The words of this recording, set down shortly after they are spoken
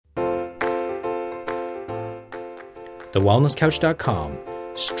thewellnesscouch.com,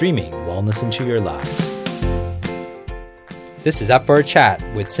 streaming wellness into your lives. This is Up for a Chat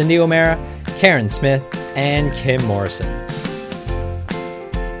with Cindy O'Meara, Karen Smith, and Kim Morrison.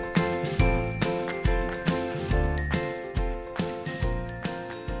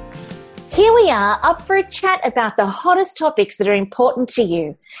 Here we are, up for a chat about the hottest topics that are important to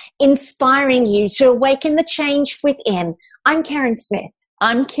you, inspiring you to awaken the change within. I'm Karen Smith.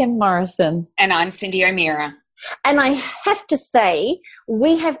 I'm Kim Morrison. And I'm Cindy O'Meara. And I have to say,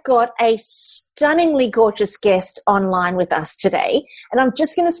 we have got a stunningly gorgeous guest online with us today. And I'm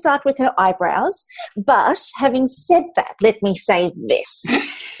just going to start with her eyebrows. But having said that, let me say this.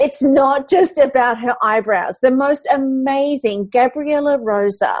 It's not just about her eyebrows. The most amazing Gabriella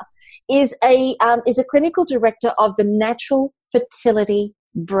Rosa is a clinical director of the Natural Fertility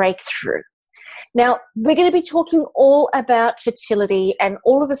Breakthrough. Now, we're going to be talking all about fertility and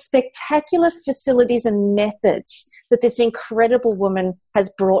all of the spectacular facilities and methods that this incredible woman has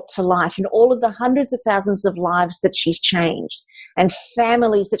brought to life and all of the hundreds of thousands of lives that she's changed and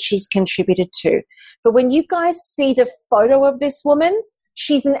families that she's contributed to. But when you guys see the photo of this woman,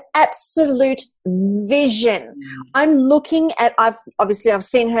 she's an absolute vision. I'm looking at, I've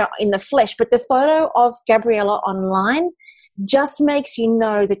seen her in the flesh, but the photo of Gabriella online just makes you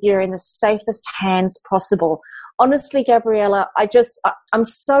know that you're in the safest hands possible. Honestly, Gabriella, I'm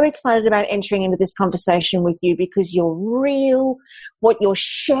so excited about entering into this conversation with you because you're real. What you're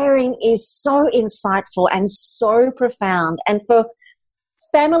sharing is so insightful and so profound. And for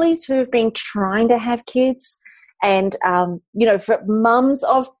families who have been trying to have kids and, for mums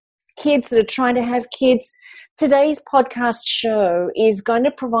of kids that are trying to have kids, today's podcast show is going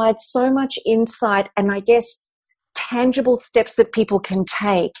to provide so much insight and I guess tangible steps that people can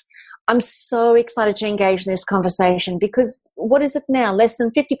take. I'm so excited to engage in this conversation because what is it now? Less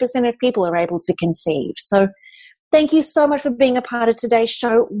than 50% of people are able to conceive. So thank you so much for being a part of today's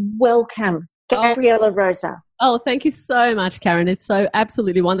show. Welcome, Gabriella Rosa. Oh, thank you so much, Karen. It's so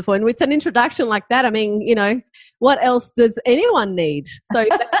absolutely wonderful. And with an introduction like that, I mean, what else does anyone need? So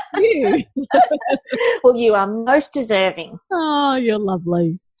thank you. Well, you are most deserving. Oh, you're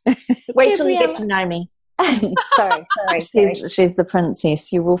lovely. Wait till you get to know me. Sorry. She's the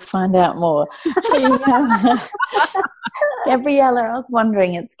princess. You will find out more. Gabriella, I was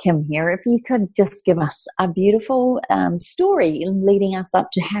wondering, it's Kim here, if you could just give us a beautiful story leading us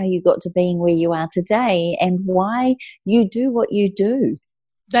up to how you got to being where you are today and why you do what you do.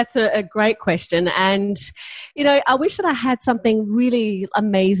 That's a great question. And, I wish that I had something really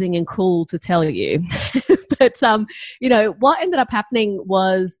amazing and cool to tell you. But, what ended up happening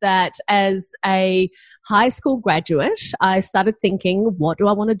was that as a high school graduate, I started thinking, what do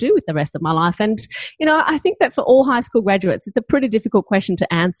I want to do with the rest of my life? And, I think that for all high school graduates, it's a pretty difficult question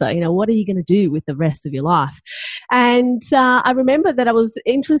to answer. What are you going to do with the rest of your life? And I remember that I was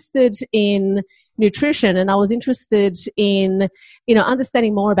interested in nutrition and I was interested in,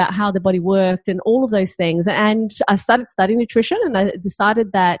 understanding more about how the body worked and all of those things. And I started studying nutrition and I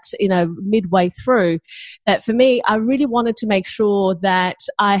decided that, midway through that for me, I really wanted to make sure that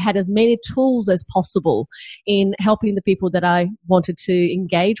I had as many tools as possible in helping the people that I wanted to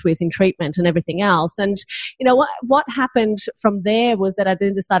engage with in treatment and everything else. And, what happened from there was that I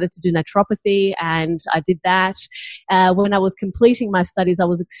then decided to do naturopathy and I did that. When I was completing my studies, I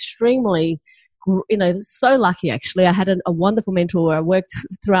was extremely so lucky actually. I had a wonderful mentor. I worked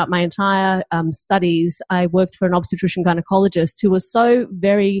throughout my entire studies. I worked for an obstetrician gynecologist who was so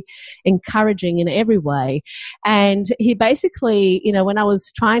very encouraging in every way. And he basically, when I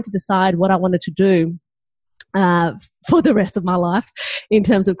was trying to decide what I wanted to do for the rest of my life in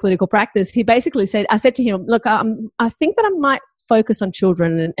terms of clinical practice, he basically said, I said to him, look, I think that I might focus on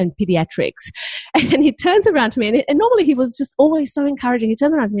children and pediatrics. And he turns around to me and normally he was just always so encouraging. He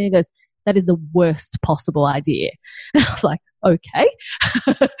turns around to me and he goes, that is the worst possible idea. And I was like, okay.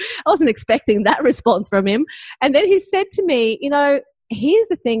 I wasn't expecting that response from him. And then he said to me, here's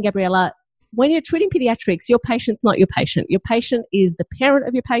the thing, Gabriella, when you're treating pediatrics, your patient's not your patient. Your patient is the parent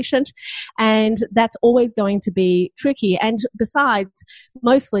of your patient, and that's always going to be tricky. And besides,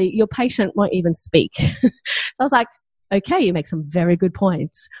 mostly your patient won't even speak. So I was like, okay, you make some very good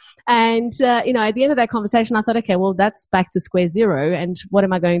points. And, at the end of that conversation, I thought, okay, well, that's back to square zero. And what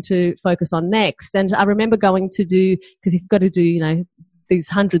am I going to focus on next? And I remember going to do, because you've got to do, these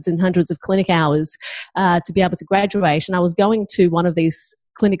hundreds and hundreds of clinic hours to be able to graduate. And I was going to one of these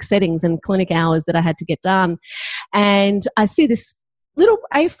clinic settings and clinic hours that I had to get done. And I see this little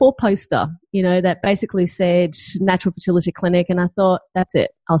A4 poster, that basically said Natural Fertility Clinic. And I thought, that's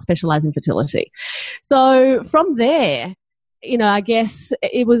it. I'll specialize in fertility. So from there, I guess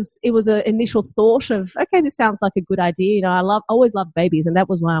it was an initial thought of, okay, this sounds like a good idea. Always loved babies, and that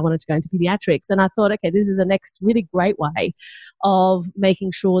was why I wanted to go into pediatrics. And I thought, okay, this is the next really great way of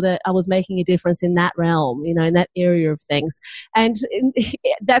making sure that I was making a difference in that realm, in that area of things. And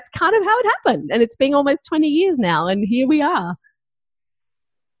that's kind of how it happened. And it's been almost 20 years now, and here we are.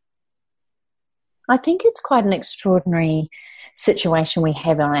 I think it's quite an extraordinary situation we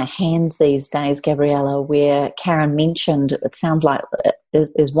have on our hands these days, Gabriella, where Karen mentioned it sounds like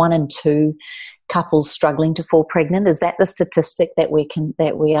is 1 in 2 couples struggling to fall pregnant. Is that the statistic that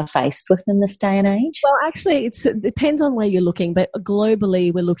we are faced with in this day and age? Well, actually, it depends on where you're looking, but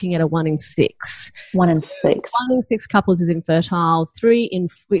globally, we're looking at a 1 in 6. 1 in 6. 1 in 6 couples is infertile. 3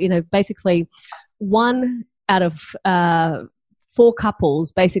 in, basically 1 out of 4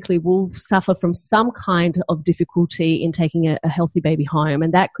 couples basically will suffer from some kind of difficulty in taking a healthy baby home.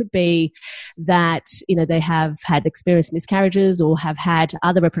 And that could be that, they have had experienced miscarriages or have had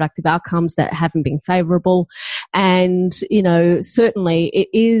other reproductive outcomes that haven't been favorable. And, certainly it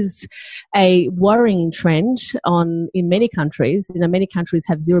is a worrying trend in many countries. Many countries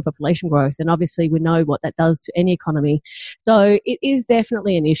have zero population growth, and obviously we know what that does to any economy. So it is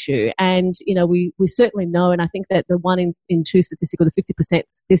definitely an issue. And, we certainly know, and I think that the 1 in 2 statistic, or the 50%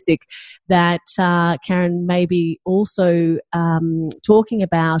 statistic that Karen may be also talking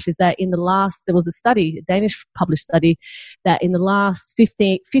about, is that there was a study, a Danish published study, that in the last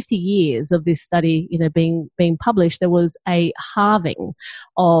 50 years of this study, being published, there was a halving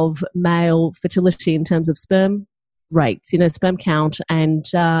of male fertility in terms of sperm rates, sperm count and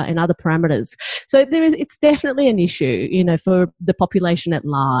other parameters. So it's definitely an issue, for the population at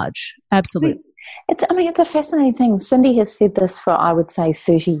large. Absolutely. It's a fascinating thing. Cindy has said this for, I would say,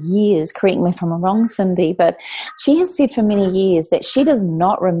 30 years. Correct me if I'm wrong, Cindy, but she has said for many years that she does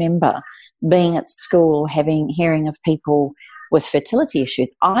not remember being at school or hearing of people with fertility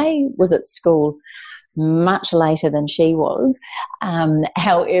issues. I was at school much later than she was.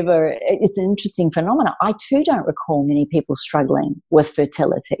 However, it's an interesting phenomenon. I too don't recall many people struggling with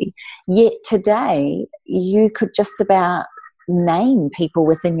fertility. Yet today, you could just about name people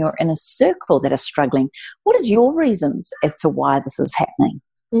within your inner circle that are struggling. What is your reasons as to why this is happening?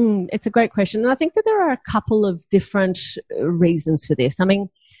 It's a great question. And I think that there are a couple of different reasons for this. I mean,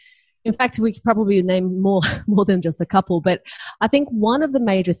 in fact, we could probably name more than just a couple, but I think one of the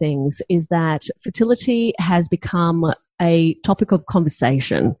major things is that fertility has become a topic of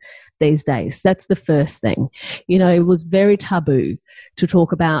conversation these days. That's the first thing. It was very taboo to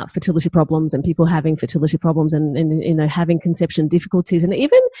talk about fertility problems and people having fertility problems and having conception difficulties. And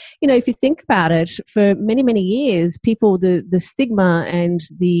even, if you think about it, for many, many years, people, the stigma and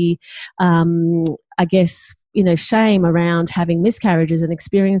the, I guess, shame around having miscarriages and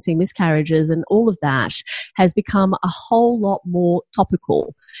experiencing miscarriages and all of that has become a whole lot more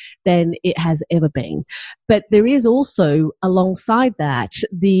topical than it has ever been. But there is also, alongside that,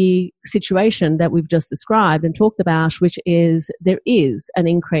 the situation that we've just described and talked about, which is there is an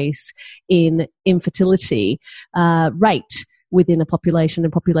increase in infertility rate within a population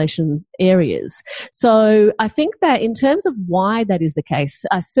and population areas. So I think that in terms of why that is the case,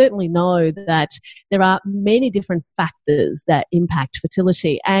 I certainly know that there are many different factors that impact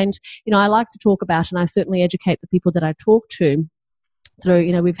fertility. And, I like to talk about, and I certainly educate the people that I talk to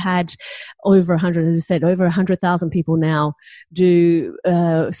through, we've had over 100, as I said, over 100,000 people now do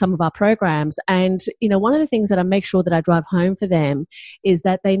some of our programs. And, one of the things that I make sure that I drive home for them is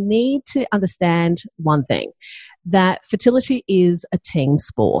that they need to understand one thing, that fertility is a team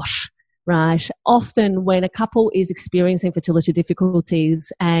sport, right? Often when a couple is experiencing fertility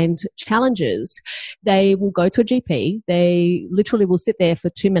difficulties and challenges, they will go to a GP. They literally will sit there for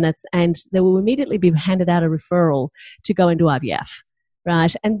 2 minutes and they will immediately be handed out a referral to go and do IVF,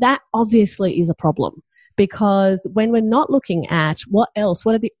 right? And that obviously is a problem. Because when we're not looking at what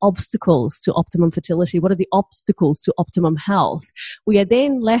are the obstacles to optimum fertility, what are the obstacles to optimum health, we are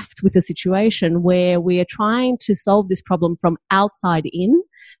then left with a situation where we are trying to solve this problem from outside in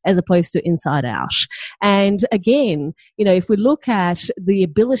as opposed to inside out. And again, if we look at the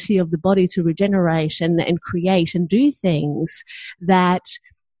ability of the body to regenerate and create and do things that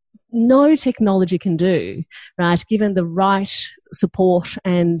no technology can do, right, given the right support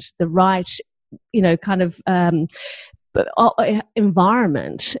and the right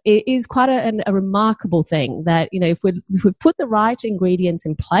environment is quite a remarkable thing that, if we put the right ingredients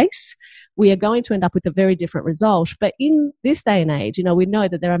in place, we are going to end up with a very different result. But in this day and age, we know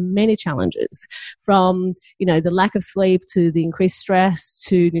that there are many challenges, from, the lack of sleep to the increased stress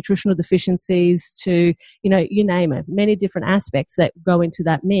to nutritional deficiencies to, you name it, many different aspects that go into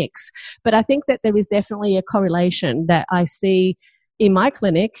that mix. But I think that there is definitely a correlation that I see in my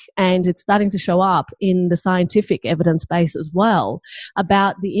clinic, and it's starting to show up in the scientific evidence base as well,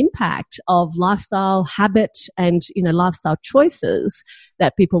 about the impact of lifestyle habit and, lifestyle choices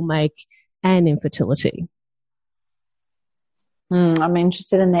that people make and infertility. I'm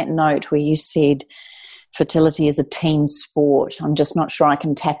interested in that note where you said fertility is a team sport. I'm just not sure I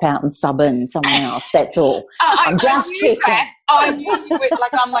can tap out and sub in someone else. That's all. I'm just checking. I knew you would.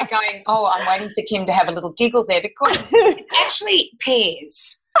 I'm going, I'm waiting for Kim to have a little giggle there, because it's actually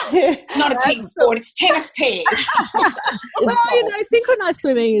pairs. Not a team sport, it's tennis pairs. Well, synchronized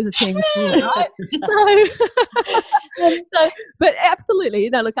swimming is a team sport, right? But absolutely,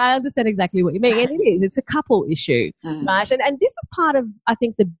 look, I understand exactly what you mean, and it's a couple issue, right? And this is part of, I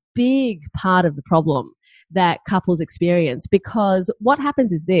think, the big part of the problem that couples experience, because what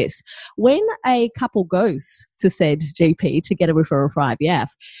happens is this: when a couple goes to said GP to get a referral for IVF,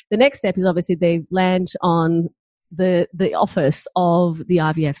 the next step is obviously they land on the office of the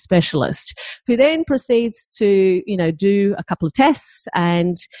IVF specialist, who then proceeds to, do a couple of tests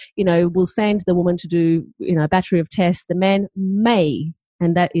and, will send the woman to do, a battery of tests. The man may,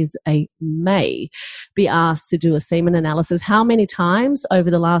 and that is a may, be asked to do a semen analysis. How many times over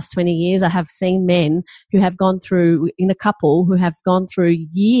the last 20 years I have seen men who have gone through, in a couple, who have gone through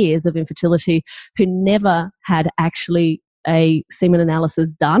years of infertility, who never had actually a semen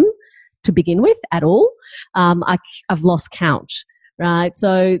analysis done to begin with at all. I've lost count, right?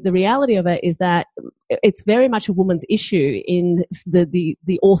 So the reality of it is that it's very much a woman's issue in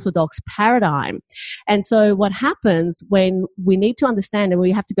the orthodox paradigm. And so what happens when we need to understand, and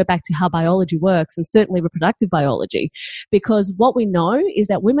we have to go back to how biology works, and certainly reproductive biology, because what we know is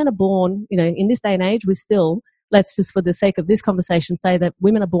that women are born, in this day and age, we still, let's just for the sake of this conversation say that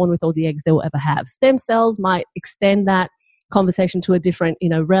women are born with all the eggs they will ever have. Stem cells might extend that conversation to a different,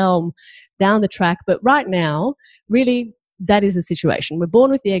 realm down the track. But right now, really, that is the situation. We're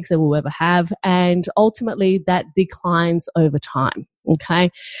born with the eggs that we'll ever have, and ultimately that declines over time.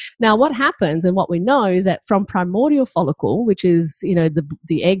 Okay. Now, what happens, and what we know, is that from primordial follicle, which is,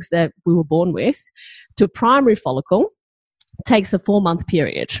 the eggs that we were born with, to primary follicle, takes a 4-month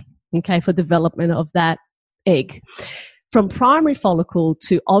period, okay, for development of that egg. From primary follicle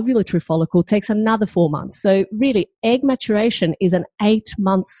to ovulatory follicle takes another 4 months. So really, egg maturation is an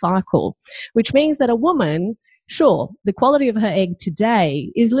 8-month cycle, which means that a woman, sure, the quality of her egg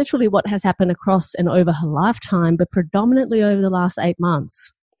today is literally what has happened across and over her lifetime, but predominantly over the last 8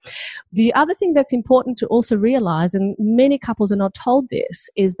 months. The other thing that's important to also realize, and many couples are not told this,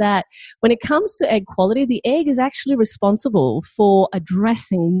 is that when it comes to egg quality, the egg is actually responsible for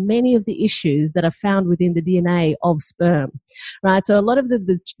addressing many of the issues that are found within the DNA of sperm, right? So a lot of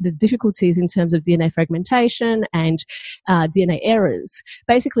the difficulties in terms of DNA fragmentation and DNA errors,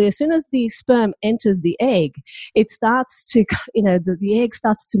 basically as soon as the sperm enters the egg, it starts to, the egg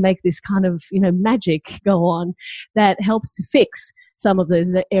starts to make this kind of, magic go on that helps to fix some of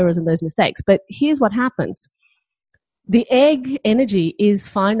those errors and those mistakes. But here's what happens. The egg energy is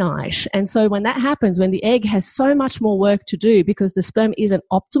finite. And so when that happens, when the egg has so much more work to do because the sperm isn't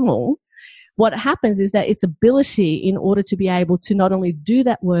optimal, what happens is that its ability in order to be able to not only do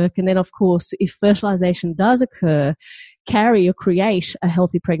that work, and then of course, if fertilization does occur, carry or create a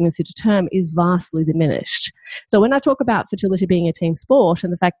healthy pregnancy to term, is vastly diminished. So when I talk about fertility being a team sport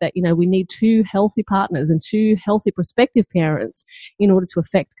and the fact that, we need 2 healthy partners and 2 healthy prospective parents in order to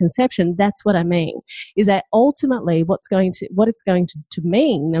affect conception, that's what I mean, is that ultimately what it's going to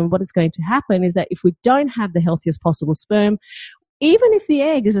mean and what is going to happen is that if we don't have the healthiest possible sperm, even if the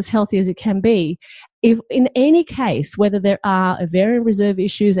egg is as healthy as it can be, if in any case, whether there are ovarian reserve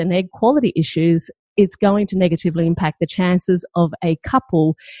issues and egg quality issues, it's going to negatively impact the chances of a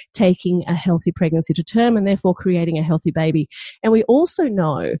couple taking a healthy pregnancy to term and therefore creating a healthy baby. And we also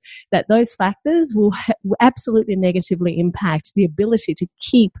know that those factors will absolutely negatively impact the ability to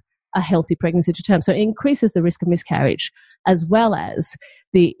keep a healthy pregnancy to term. So it increases the risk of miscarriage as well as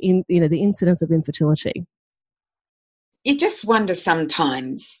the incidence of infertility. You just wonder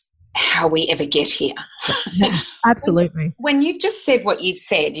sometimes how we ever get here. Absolutely. When you've just said what you've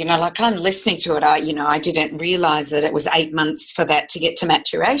said, I'm listening to it, I didn't realize that it was 8 months for that to get to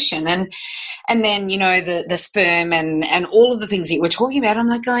maturation. And then, the sperm and all of the things that you were talking about, I'm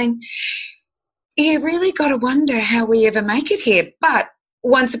like going, You really got to wonder how we ever make it here. But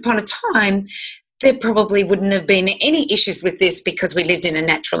once upon a time, there probably wouldn't have been any issues with this because we lived in a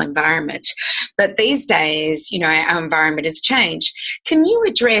natural environment. But these days, our environment has changed. Can you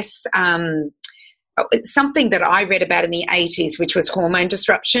address something that I read about in the 80s, which was hormone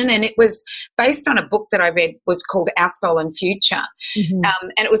disruption? And it was based on a book that I read was called Our Stolen Future. Mm-hmm.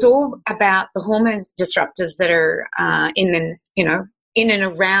 And it was all about the hormone disruptors that are in and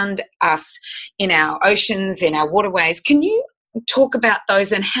around us, in our oceans, in our waterways. Can you talk about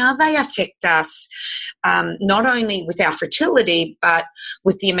those and how they affect us, not only with our fertility, but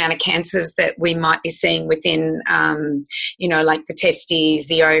with the amount of cancers that we might be seeing within, like the testes,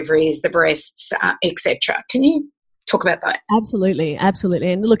 the ovaries, the breasts, etc. Can you talk about that? Absolutely.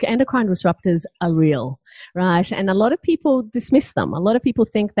 And look, endocrine disruptors are real, right? And a lot of people dismiss them. A lot of people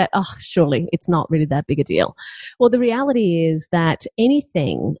think that, surely it's not really that big a deal. Well, the reality is that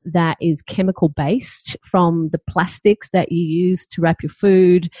anything that is chemical based, from the plastics that you use to wrap your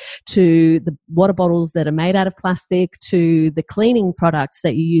food, to the water bottles that are made out of plastic, to the cleaning products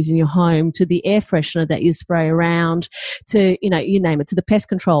that you use in your home, to the air freshener that you spray around, to, you name it, to the pest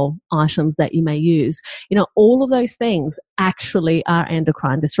control items that you may use, all of those things actually are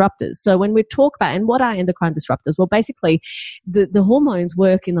endocrine disruptors. So when we talk about, and what are endocrine disruptors? Well, basically, the hormones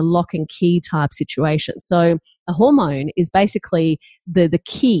work in a lock and key type situation. So a hormone is basically the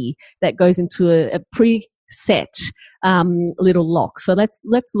key that goes into a preset little lock. So let's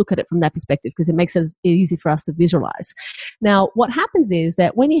look at it from that perspective, because it makes it easy for us to visualize. Now, what happens is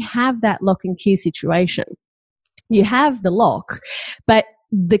that when you have that lock and key situation, you have the lock, but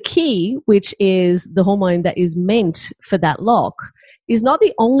the key, which is the hormone that is meant for that lock, is not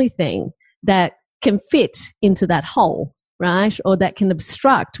the only thing that can fit into that hole, right? Or that can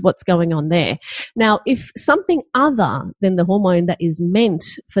obstruct what's going on there. Now, if something other than the hormone that is meant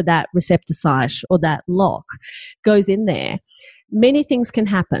for that receptor site or that lock goes in there, many things can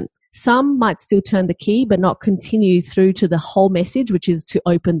happen. Some might still turn the key but not continue through to the whole message, which is to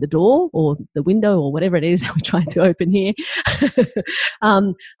open the door or the window or whatever it is we're trying to open here.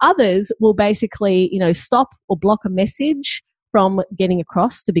 Others will basically, stop or block a message from getting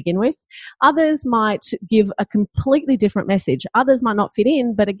across to begin with. Others might give a completely different message. Others might not fit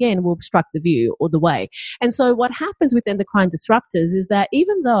in, but again, will obstruct the view or the way. And so what happens with endocrine disruptors is that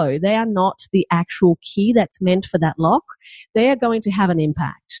even though they are not the actual key that's meant for that lock, they are going to have an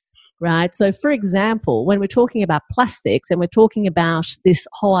impact. Right. So, for example, when we're talking about plastics and we're talking about this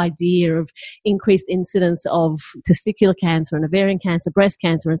whole idea of increased incidence of testicular cancer and ovarian cancer, breast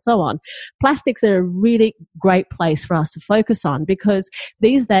cancer, and so on, plastics are a really great place for us to focus on, because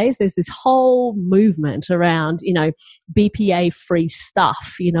these days there's this whole movement around, BPA-free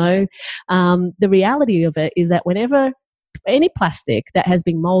stuff. The reality of it is that whenever any plastic that has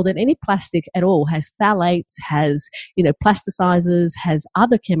been molded, any plastic at all, has phthalates, has, plasticizers, has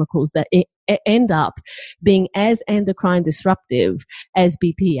other chemicals that end up being as endocrine disruptive as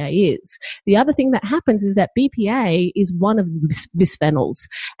BPA is. The other thing that happens is that BPA is one of the bisphenols.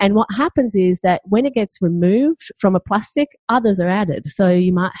 And what happens is that when it gets removed from a plastic, others are added. So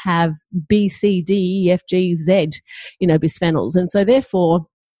you might have B, C, D, E, F, G, Z, bisphenols. And so therefore,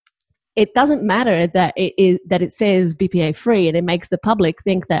 it doesn't matter that it says BPA free, and it makes the public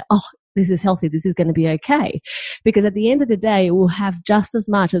think that, this is healthy, this is going to be okay. Because at the end of the day, it will have just as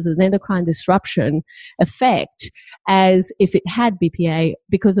much as an endocrine disruption effect as if it had BPA,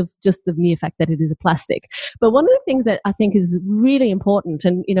 because of just the mere fact that it is a plastic. But one of the things that I think is really important,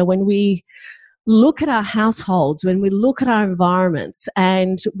 and when we look at our households, when we look at our environments,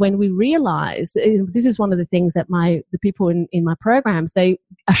 and when we realize, this is one of the things that the people in my programs, they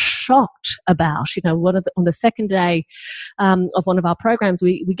are shocked about. On the second day of one of our programs,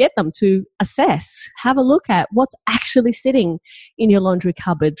 we get them to assess, have a look at what's actually sitting in your laundry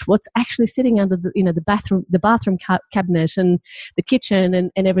cupboard, what's actually sitting under the bathroom cabinet and the kitchen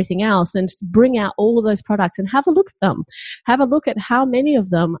and everything else, and bring out all of those products and have a look at them. Have a look at how many of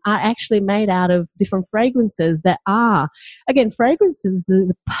them are actually made out of different fragrances that are, again, fragrances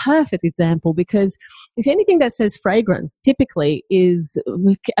is a perfect example, because is anything that says fragrance typically is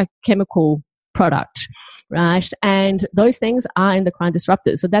a chemical product, right? And those things are endocrine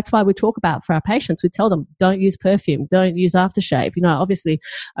disruptors. So that's why we talk about, for our patients, we tell them, don't use perfume, don't use aftershave. Obviously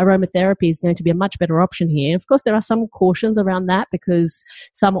aromatherapy is going to be a much better option here. Of course, there are some cautions around that, because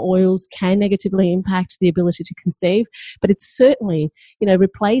some oils can negatively impact the ability to conceive, but it's certainly,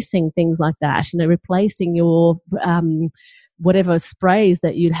 replacing things like that, replacing your, whatever sprays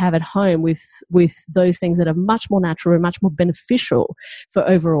that you'd have at home with those things that are much more natural and much more beneficial for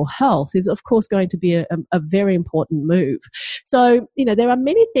overall health is, of course, going to be a very important move. So, there are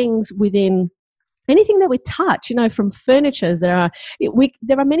many things within anything that we touch, from furniture, there are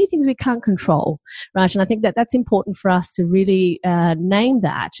many things we can't control, right? And I think that that's important for us to really name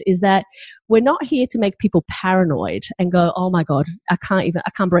that, is that we're not here to make people paranoid and go, oh my God, I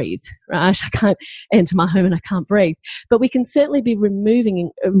can't breathe, right? I can't enter my home and I can't breathe. But we can certainly be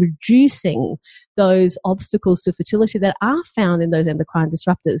removing and reducing those obstacles to fertility that are found in those endocrine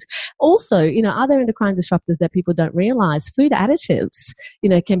disruptors. Also, other endocrine disruptors that people don't realize, food additives,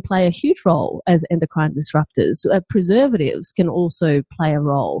 can play a huge role as endocrine disruptors. Preservatives can also play a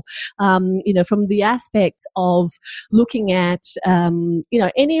role. From the aspects of looking at,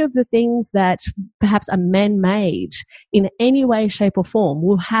 any of the things that perhaps are man-made in any way, shape or form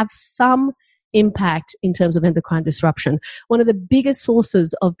will have some impact in terms of endocrine disruption. One of the biggest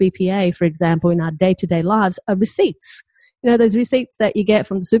sources of BPA, for example, in our day-to-day lives are receipts. Those receipts that you get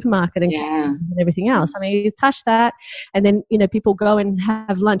from the supermarket and everything else. I mean, you touch that and then, people go and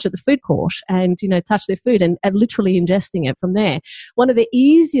have lunch at the food court and, touch their food and literally ingesting it from there. One of the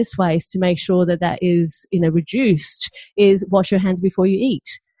easiest ways to make sure that that is, reduced is wash your hands before you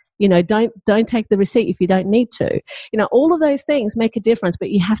eat. Don't take the receipt if you don't need to. All of those things make a difference, but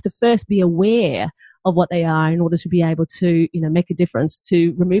you have to first be aware of what they are in order to be able to, make a difference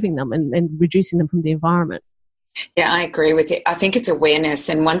to removing them and reducing them from the environment. Yeah, I agree with you. I think it's awareness.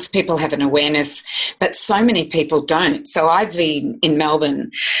 And once people have an awareness, but so many people don't. So I've been in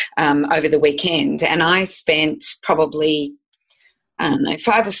Melbourne over the weekend and I spent probably,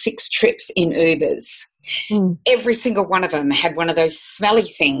 5 or 6 trips in Ubers. Every single one of them had one of those smelly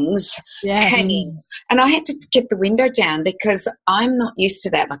things hanging. And I had to get the window down because I'm not used to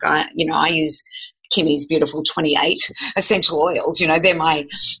that. Like I use Kimmy's beautiful 28 essential oils. They're my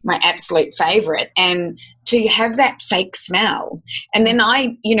absolute favorite. And to have that fake smell. And then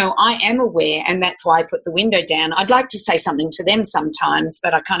I am aware, and that's why I put the window down. I'd like to say something to them sometimes,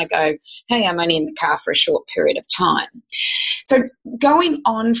 but I kind of go, hey, I'm only in the car for a short period of time. So going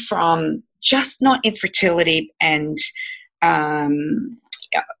on from just not infertility and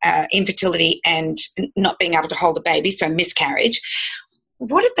not being able to hold a baby, so miscarriage,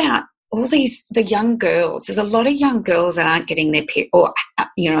 what about all the young girls? There's a lot of young girls that aren't getting their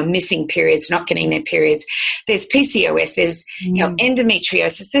missing periods, not getting their periods. There's PCOS, there's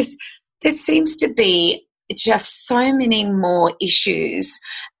endometriosis. There seems to be just so many more issues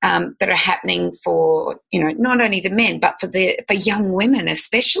that are happening for not only the men but for young women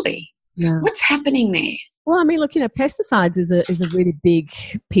especially. Yeah. What's happening there? Well, I mean, look, pesticides is a really big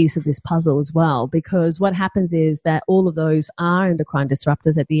piece of this puzzle as well, because what happens is that all of those are endocrine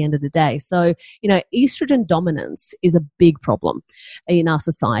disruptors at the end of the day. So, estrogen dominance is a big problem in our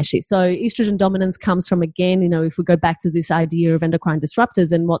society. So estrogen dominance comes from, again, if we go back to this idea of endocrine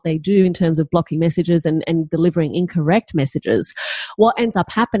disruptors and what they do in terms of blocking messages and delivering incorrect messages, what ends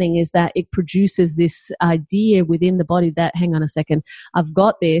up happening is that it produces this idea within the body that, hang on a second, I've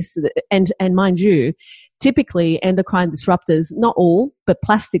got this, and mind you, typically, endocrine disruptors, not all, but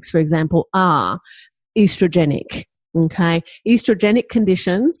plastics, for example, are estrogenic. Okay, estrogenic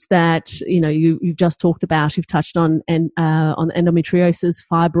conditions that you've just talked about, you've touched on, and on endometriosis,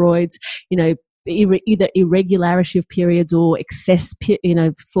 fibroids, either irregularity of periods or excess,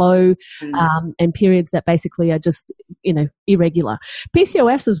 flow, and periods that basically are just, irregular.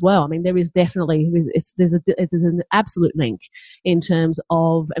 PCOS as well. I mean, there is definitely, there's an absolute link in terms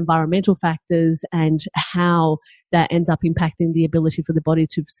of environmental factors and how that ends up impacting the ability for the body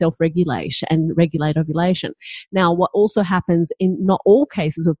to self-regulate and regulate ovulation. Now, what also happens in not all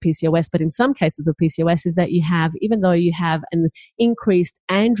cases of PCOS, but in some cases of PCOS, is that you have, even though you have an increased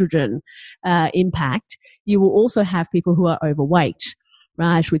androgen impact, you will also have people who are overweight,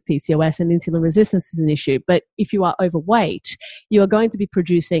 right, with PCOS, and insulin resistance is an issue. But if you are overweight, you are going to be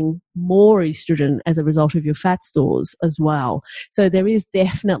producing more estrogen as a result of your fat stores as well. So there is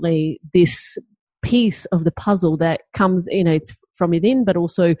definitely this piece of the puzzle that comes, it's from within, but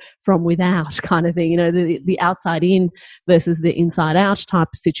also from without kind of thing, the outside in versus the inside out type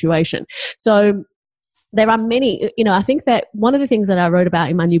of situation. So there are many, I think that one of the things that I wrote about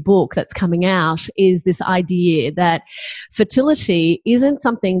in my new book that's coming out is this idea that fertility isn't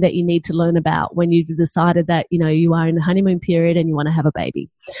something that you need to learn about when you've decided that, you are in the honeymoon period and you want to have a baby,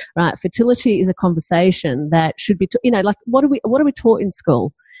 right? Fertility is a conversation that should be, like what are we taught in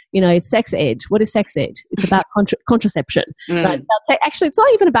school? It's sex ed. What is sex ed? It's about contraception. Right? Actually, it's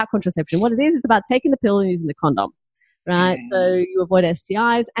not even about contraception. What it is, it's about taking the pill and using the condom. Right? So you avoid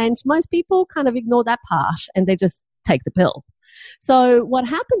STIs. And most people kind of ignore that part and they just take the pill. So what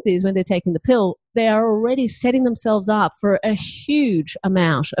happens is when they're taking the pill, they are already setting themselves up for a huge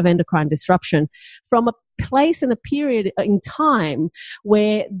amount of endocrine disruption from a place and a period in time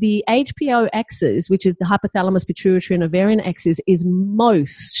where the HPO axis, which is the hypothalamus, pituitary, and ovarian axis, is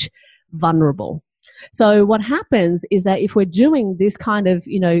most vulnerable. So what happens is that if we're doing this kind of,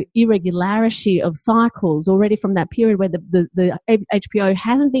 irregularity of cycles already from that period where the HPO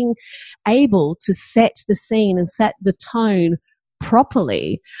hasn't been able to set the scene and set the tone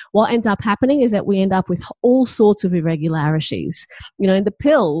properly, what ends up happening is that we end up with all sorts of irregularities. And the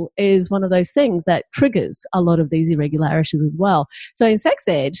pill is one of those things that triggers a lot of these irregularities as well. So in sex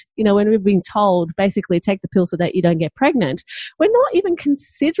ed, when we've been told basically take the pill so that you don't get pregnant, we're not even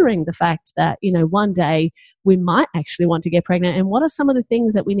considering the fact that, one day we might actually want to get pregnant. And what are some of the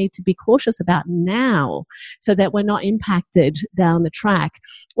things that we need to be cautious about now so that we're not impacted down the track?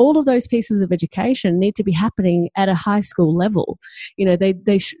 All of those pieces of education need to be happening at a high school level.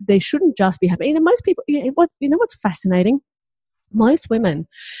 They shouldn't just be happening. Most people, what's fascinating? Most women,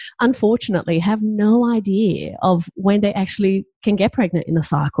 unfortunately, have no idea of when they actually can get pregnant in the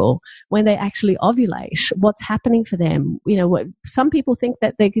cycle, when they actually ovulate, what's happening for them. Some people think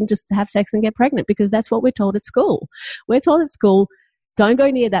that they can just have sex and get pregnant because that's what we're told at school. We're told at school, don't go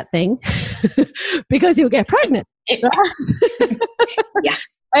near that thing because you'll get pregnant. Right? Yeah.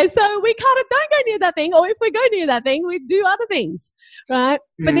 And so we kind of don't go near that thing, or if we go near that thing, we do other things, right?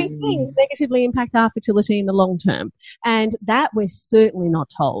 But these things negatively impact our fertility in the long term. And that we're certainly not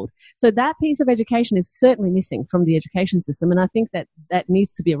told. So that piece of education is certainly missing from the education system. And I think that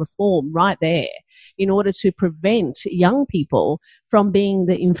needs to be a reform right there in order to prevent young people from being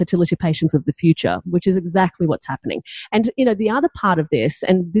the infertility patients of the future, which is exactly what's happening. And, the other part of this,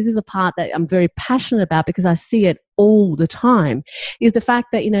 and this is a part that I'm very passionate about because I see it all the time, is the fact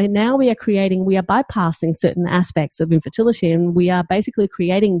that, now we are bypassing certain aspects of infertility, and we are basically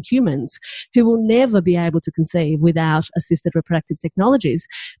creating humans who will never be able to conceive without assisted reproductive technologies,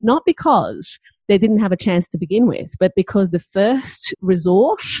 not because they didn't have a chance to begin with, but because the first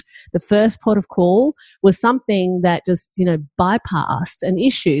resort, the first port of call was something that just, bypassed an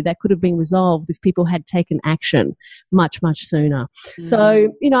issue that could have been resolved if people had taken action much, much sooner.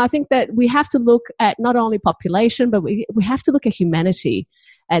 So, I think that we have to look at not only population, but we have to look at humanity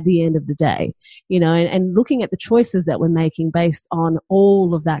at the end of the day, and looking at the choices that we're making based on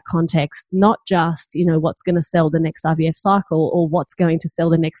all of that context, not just, what's going to sell the next IVF cycle or what's going to sell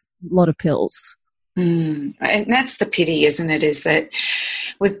the next lot of pills. And that's the pity, isn't it, is that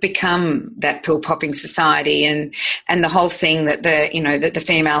we've become that pill popping society, and the whole thing that that the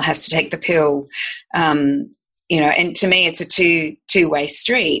female has to take the pill, and to me it's a two-way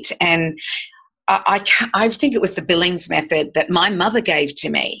street. And I think it was the Billings method that my mother gave to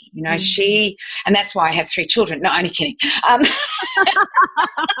me. And that's why I have 3 children. No, only kidding. Well,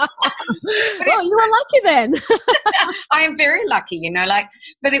 you were lucky then. I am very lucky,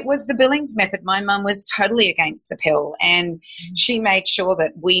 but it was the Billings method. My mum was totally against the pill, and she made sure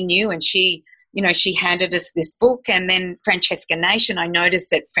that we knew, and she handed us this book. And then Francesca Naish, and I noticed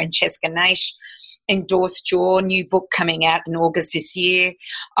that Francesca Naish endorsed your new book coming out in August this year.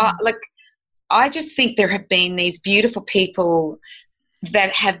 I just think there have been these beautiful people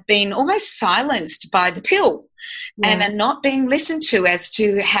that have been almost silenced by the pill and are not being listened to as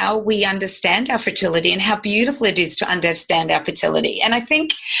to how we understand our fertility and how beautiful it is to understand our fertility. And I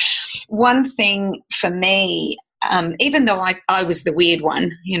think one thing for me, even though I was the weird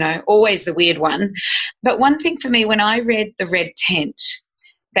one, always the weird one, but one thing for me when I read The Red Tent,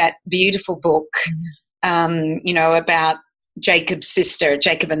 that beautiful book, about Jacob's sister,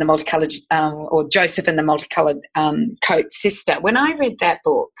 Jacob and the multicolored, or Joseph and the multicolored coat sister. When I read that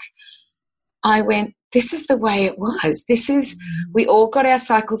book, I went, this is the way it was. We all got our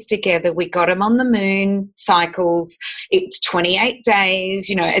cycles together. We got them on the moon cycles. It's 28 days,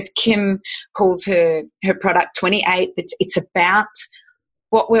 as Kim calls her product 28. It's about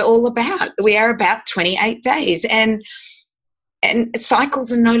what we're all about. We are about 28 days. And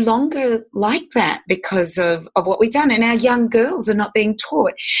cycles are no longer like that because of what we've done, and our young girls are not being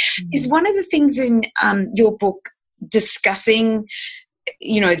taught. Is one of the things in your book discussing,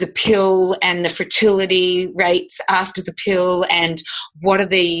 the pill and the fertility rates after the pill, and what are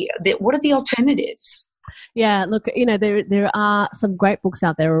the alternatives? Yeah, look, there are some great books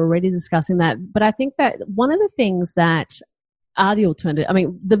out there already discussing that, but I think that one of the things that are the alternative,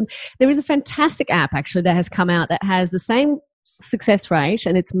 there is a fantastic app actually that has come out that has the same success rate,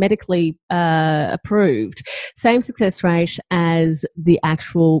 and it's medically approved, same success rate as the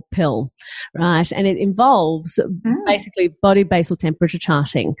actual pill, right? And it involves basically body basal temperature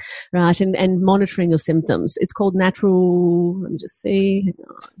charting, right? And monitoring your symptoms. It's called natural, let me just see,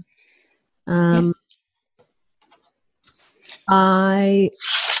 hang on. I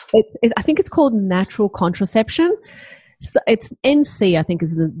think it's called natural contraception. So it's NC, I think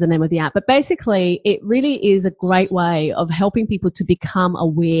is the name of the app. But basically, it really is a great way of helping people to become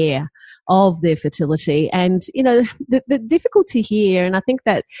aware of their fertility. And, you know, the difficulty here, and I think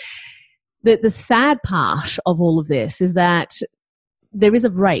that the sad part of all of this is that there is a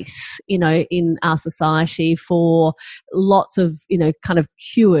race, you know, in our society for lots of, you know, kind of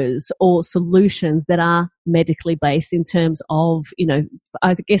cures or solutions that are medically based in terms of, you know,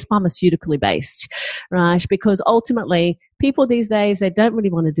 I guess pharmaceutically based, right? Because ultimately people these days, they don't really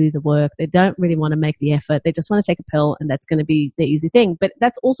want to do the work. They don't really want to make the effort. They just want to take a pill and that's going to be the easy thing. But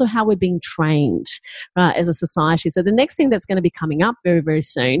that's also how we're being trained, right, as a society. So the next thing that's going to be coming up very, very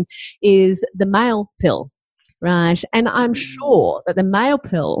soon is the male pill. Right. And I'm sure that the male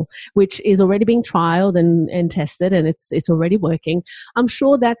pill, which is already being trialed and tested and it's already working, I'm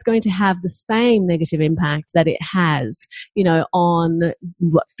sure that's going to have the same negative impact that it has, you know, on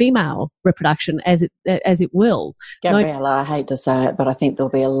female reproduction as it will. Gabriella, I hate to say it, but I think there'll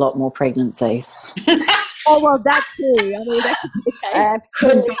be a lot more pregnancies. Oh, well, that too. I mean, that could be the case.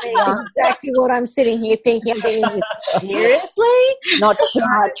 Absolutely. That's exactly what I'm sitting here thinking. Seriously? Not sure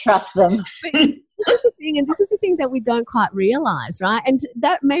I trust them. This is the thing, and this is the thing that we don't quite realize, right? And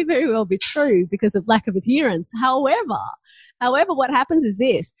that may very well be true because of lack of adherence. However, what happens is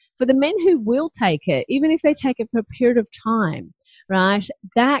this: for the men who will take it, even if they take it for a period of time, right,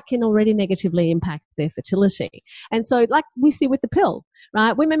 that can already negatively impact their fertility. And so, like we see with the pill,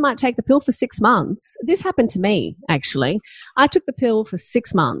 right? Women might take the pill for 6 months. This happened to me, actually. I took the pill for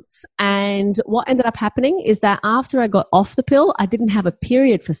 6 months. And what ended up happening is that after I got off the pill, I didn't have a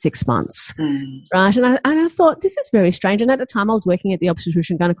period for 6 months, right? And I thought, this is very strange. And at the time, I was working at the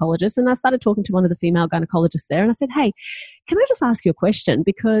obstetrician gynecologist, and I started talking to one of the female gynecologists there. And I said, hey, can I just ask you a question?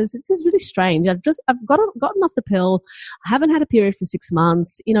 Because this is really strange. I've gotten off the pill. I haven't had a period for 6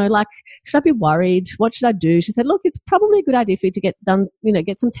 months. You know, like, should I be worried? What should I do? She said, look, it's probably a good idea for you to get done, you know,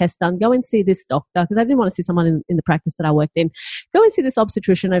 get some tests done. Go and see this doctor, because I didn't want to see someone in the practice that I worked in. Go and see this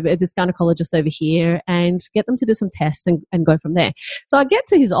obstetrician this gynecologist over here and get them to do some tests and go from there. So I get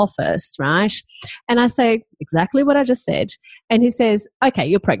to his office, right? And I say exactly what I just said. And he says, okay,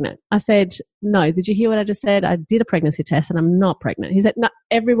 you're pregnant. I said, no, did you hear what I just said? I did a pregnancy test and I'm not pregnant. He said, no,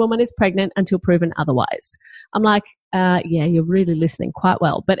 every woman is pregnant until proven otherwise. I'm like, yeah, you're really listening quite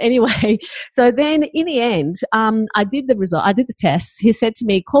well. But anyway, so then in the end, I did the tests. He said to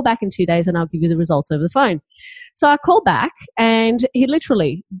me, call back in 2 days and I'll give you the results over the phone. So I called back and he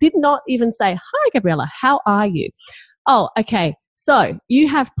literally did not even say, hi, Gabriella, how are you? Oh, okay. So you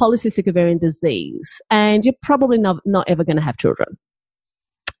have polycystic ovarian disease and you're probably not ever going to have children.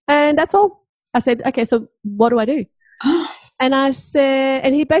 And that's all. I said, okay, so what do I do? And I said,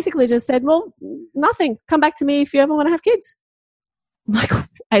 and he basically just said, well, nothing. Come back to me if you ever want to have kids. I'm like,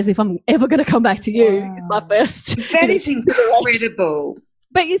 as if I'm ever going to come back to you. Wow. My first. That is incredible.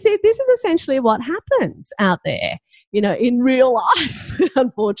 But you see, this is essentially what happens out there, you know, in real life,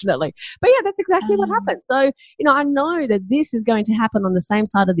 unfortunately. But yeah, that's exactly what happens. So, you know, I know that this is going to happen on the same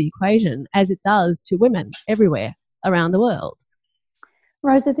side of the equation as it does to women everywhere around the world.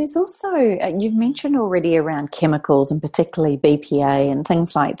 Rosa, there's also, you've mentioned already around chemicals and particularly BPA and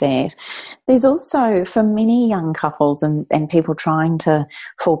things like that. There's also, for many young couples and people trying to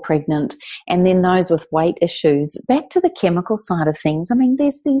fall pregnant, and then those with weight issues, back to the chemical side of things. I mean,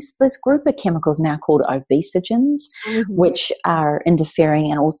 there's this group of chemicals now called obesogens, which are interfering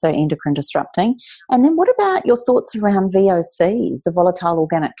and also endocrine disrupting. And then what about your thoughts around VOCs, the volatile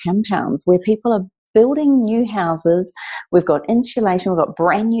organic compounds, where people are building new houses, we've got insulation, we've got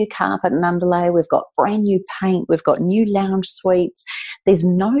brand new carpet and underlay, we've got brand new paint, we've got new lounge suites. There's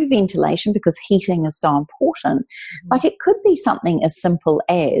no ventilation because heating is so important. Like, it could be something as simple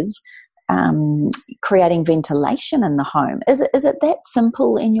as creating ventilation in the home. Is it that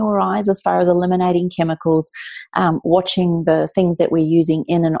simple in your eyes as far as eliminating chemicals, watching the things that we're using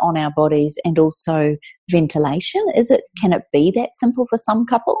in and on our bodies, and also ventilation? Can it be that simple for some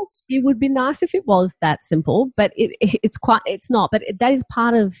couples? It would be nice if it was that simple, but it's not. But that is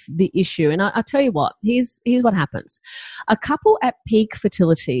part of the issue. And I'll tell you what, here's what happens. A couple at peak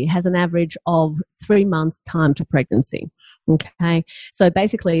fertility has an average of 3 months time to pregnancy. Okay. So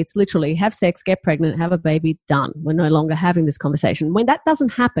basically it's literally have sex, get pregnant, have a baby, done. We're no longer having this conversation. When that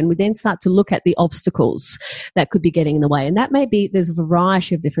doesn't happen, we then start to look at the obstacles that could be getting in the way. And that may be, there's a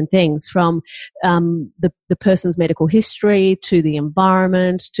variety of different things, from the person's medical history to the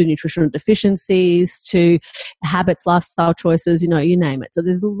environment, to nutritional deficiencies, to habits, lifestyle choices, you name it. So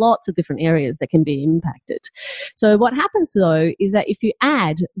there's lots of different areas that can be impacted. So what happens though is that if you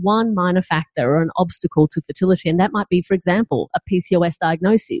add one minor factor or an obstacle to fertility, and that might be, for example, a PCOS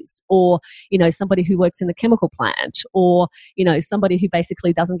diagnosis, or, somebody who works in the chemical plant, or, somebody who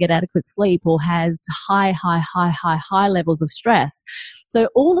basically doesn't get adequate sleep or has high levels of stress. So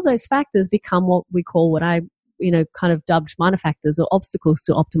all of those factors become what I kind of dubbed minor factors or obstacles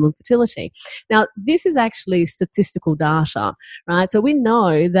to optimum fertility. Now, this is actually statistical data, right? So we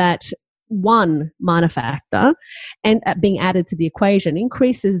know that one minor factor and being added to the equation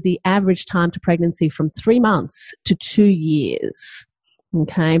increases the average time to pregnancy from 3 months to 2 years.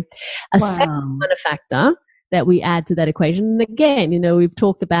 Okay. A second minor factor that we add to that equation, and again, we've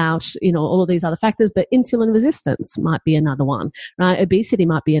talked about, all of these other factors, but insulin resistance might be another one, right? Obesity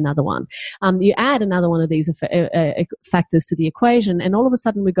might be another one. You add another one of these factors to the equation, and all of a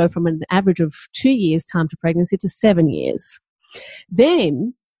sudden we go from an average of 2 years time to pregnancy to 7 years.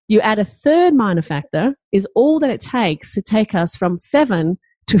 Then you add a third minor factor, is all that it takes to take us from 7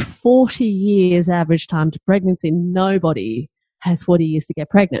 to 40 years average time to pregnancy. Nobody has 40 years to get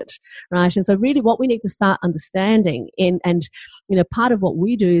pregnant, right? And so really what we need to start understanding and part of what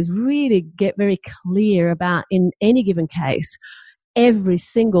we do is really get very clear about, in any given case, every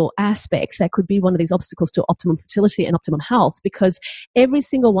single aspect that could be one of these obstacles to optimum fertility and optimum health, because every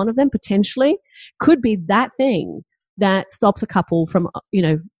single one of them potentially could be that thing that stops a couple from,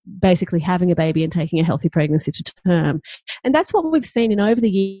 basically having a baby and taking a healthy pregnancy to term. And that's what we've seen, over the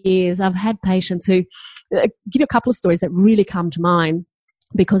years. I've had patients who give you a couple of stories that really come to mind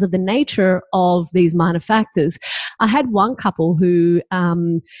because of the nature of these minor factors. I had one couple who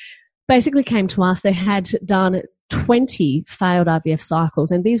basically came to us. They had done 20 failed IVF cycles,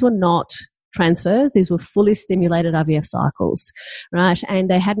 and these were not transfers. These were fully stimulated IVF cycles, right? And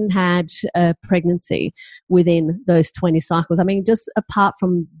they hadn't had a pregnancy within those 20 cycles. I mean, just apart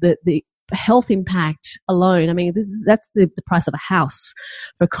from the health impact alone, I mean, that's the price of a house,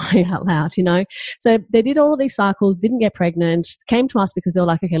 for crying out loud, So they did all of these cycles, didn't get pregnant, came to us because they were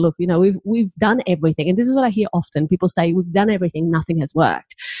like, okay, look, we've done everything. And this is what I hear often. People say, we've done everything, nothing has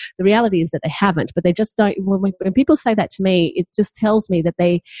worked. The reality is that they haven't, but they just don't. When people say that to me, it just tells me that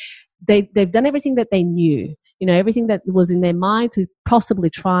they've done everything that they knew, everything that was in their mind to possibly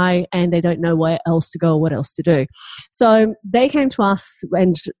try, and they don't know where else to go or what else to do. So they came to us,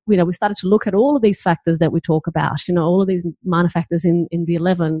 and, we started to look at all of these factors that we talk about, all of these minor factors in the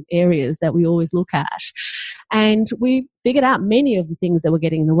 11 areas that we always look at. And we figured out many of the things that were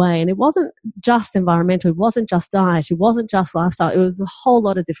getting in the way. And it wasn't just environmental, it wasn't just diet, it wasn't just lifestyle, it was a whole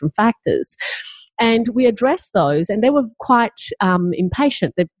lot of different factors. And we addressed those, and they were quite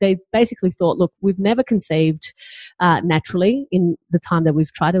impatient. They basically thought, look, we've never conceived naturally in the time that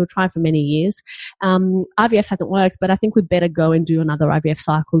we've tried. We've tried for many years. IVF hasn't worked, but I think we'd better go and do another IVF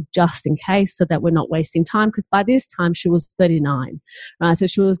cycle just in case, so that we're not wasting time. Because by this time she was 39, right? So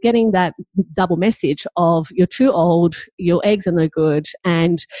she was getting that double message of, you're too old, your eggs are no good,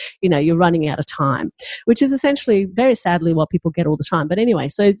 and, you're running out of time, which is essentially, very sadly, what people get all the time. But anyway,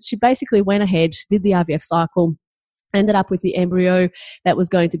 so she basically went ahead, did the IVF cycle, ended up with the embryo that was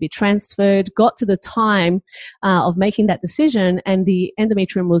going to be transferred, got to the time of making that decision, and the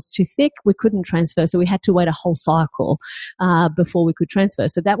endometrium was too thick. We couldn't transfer, so we had to wait a whole cycle before we could transfer.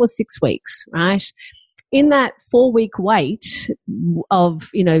 So that was 6 weeks, right? In that 4-week wait of,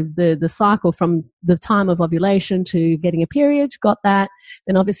 the cycle from the time of ovulation to getting a period, got that.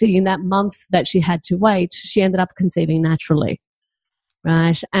 Then obviously in that month that she had to wait, she ended up conceiving naturally,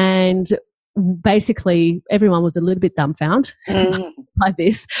 right? And basically everyone was a little bit dumbfounded by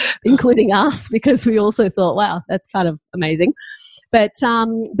this, including us, because we also thought, wow, that's kind of amazing. But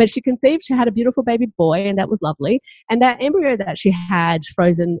she conceived, she had a beautiful baby boy, and that was lovely. And that embryo that she had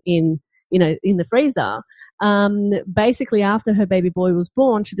frozen in the freezer, basically after her baby boy was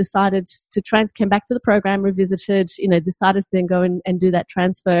born, she decided to came back to the program, revisited, decided to then go and do that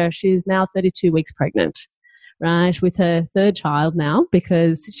transfer. She's now 32 weeks pregnant, right, with her third child now,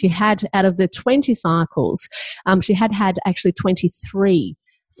 because she had, out of the 20 cycles, she had actually 23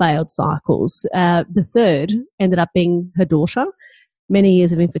 failed cycles. The third ended up being her daughter. many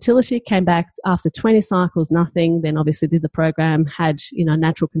years of infertility, came back after 20 cycles, nothing, then obviously did the program, had,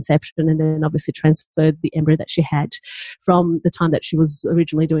 natural conception, and then obviously transferred the embryo that she had from the time that she was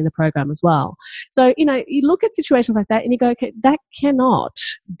originally doing the program as well. So, you look at situations like that and you go, okay, that cannot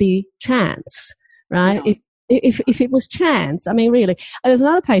be chance, right? No. If it was chance, I mean, really. There's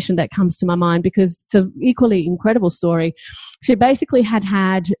another patient that comes to my mind because it's an equally incredible story. She basically had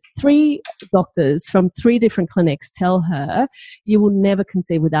 3 doctors from 3 different clinics tell her, you will never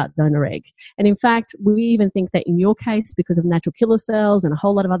conceive without donor egg. And in fact, we even think that in your case, because of natural killer cells and a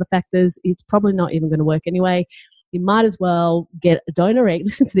whole lot of other factors, it's probably not even going to work anyway. You might as well get a donor egg.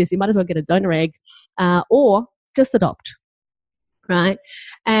 Listen to this. You might as well get a donor egg or just adopt. Right.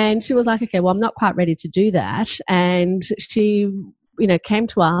 And she was like, okay, well, I'm not quite ready to do that. And she, came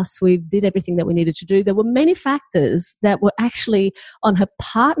to us. We did everything that we needed to do. There were many factors that were actually on her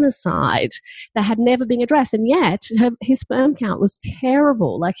partner's side that had never been addressed. And yet his sperm count was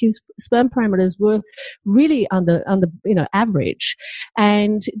terrible. Like his sperm parameters were really under average.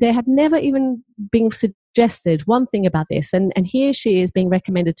 And there had never even been suggested one thing about this, and here she is being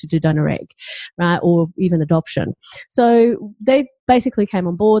recommended to do donor egg, right, or even adoption. So they basically came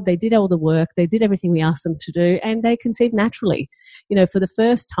on board, they did all the work, they did everything we asked them to do, and they conceived naturally, for the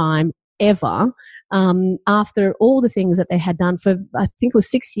first time ever, after all the things that they had done for, I think it was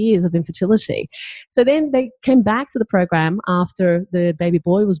 6 years of infertility. So then they came back to the program after the baby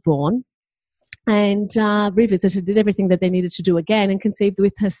boy was born, and revisited, did everything that they needed to do again, and conceived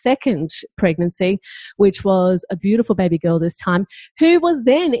with her second pregnancy, which was a beautiful baby girl this time, who was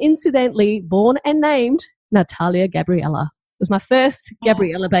then incidentally born and named Natalia Gabriella. It was my first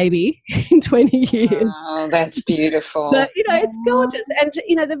Gabriella baby in 20 years. Oh, that's beautiful. But, it's gorgeous. And,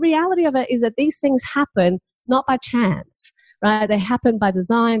 the reality of it is that these things happen not by chance. Right? They happen by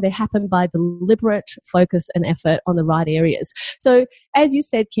design. They happen by deliberate focus and effort on the right areas. So as you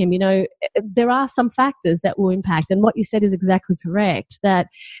said, Kim, there are some factors that will impact. And what you said is exactly correct, that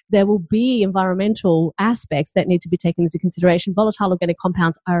there will be environmental aspects that need to be taken into consideration. Volatile organic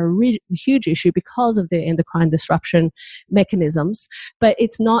compounds are a huge issue because of the endocrine disruption mechanisms. But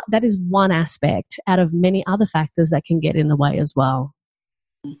that is one aspect out of many other factors that can get in the way as well.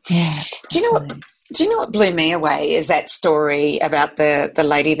 Yeah. Do you know what blew me away is that story about the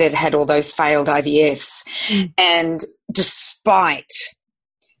lady that had all those failed IVFs. And despite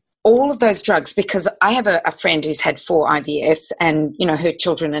all of those drugs, because I have a friend who's had 4 IVFs and, her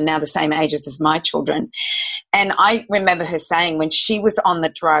children are now the same ages as my children. And I remember her saying when she was on the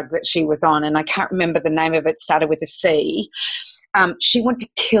drug that she was on, and I can't remember the name of it, started with a C, she wanted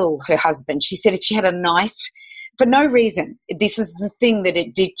to kill her husband. She said if she had a knife, for no reason, this is the thing that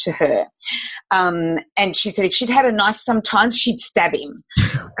it did to her. And she said if she'd had a knife sometimes, she'd stab him.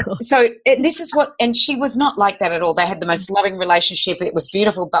 Oh, so this is what, and she was not like that at all. They had the most loving relationship. It was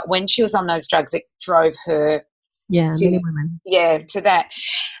beautiful. But when she was on those drugs, it drove her. Yeah, many women. Yeah, to that.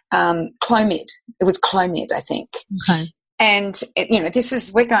 Clomid. It was Clomid, I think. Okay. And,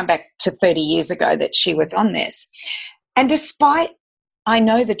 we're going back to 30 years ago that she was on this. And despite, I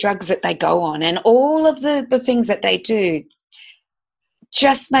know the drugs that they go on and all of the things that they do,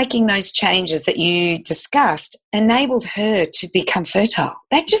 just making those changes that you discussed enabled her to become fertile.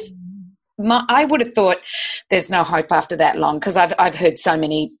 That just, I would have thought there's no hope after that long, because I've heard so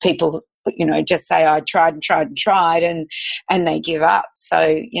many people, just say I tried and they give up.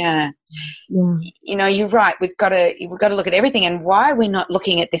 So yeah. You're right. We've got to look at everything. And why are we not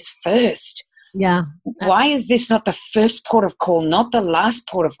looking at this first? Yeah. Why is this not the first port of call, not the last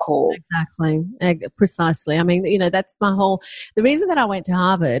port of call? Exactly. Precisely. I mean, that's the reason that I went to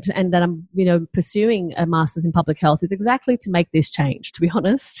Harvard and that I'm, pursuing a master's in public health is exactly to make this change, to be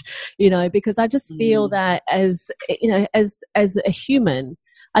honest, because I just feel that as a human,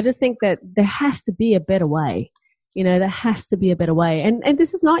 I just think that there has to be a better way. There has to be a better way. And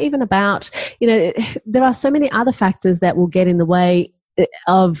this is not even about, there are so many other factors that will get in the way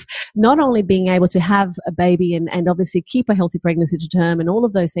of not only being able to have a baby and obviously keep a healthy pregnancy to term and all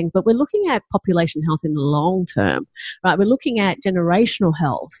of those things, but we're looking at population health in the long term, right? We're looking at generational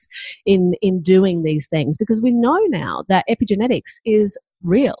health in doing these things, because we know now that epigenetics is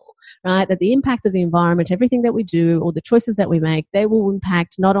real. Right, that the impact of the environment, everything that we do, or the choices that we make, they will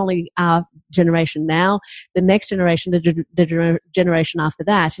impact not only our generation now, the next generation, the generation after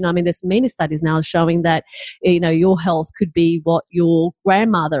that. There's many studies now showing that, your health could be what your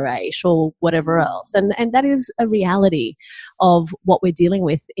grandmother ate or whatever else. And that is a reality of what we're dealing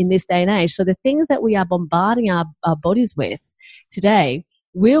with in this day and age. So the things that we are bombarding our bodies with today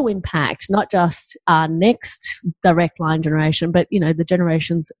will impact not just our next direct line generation, but, the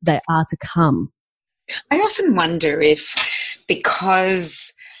generations that are to come. I often wonder if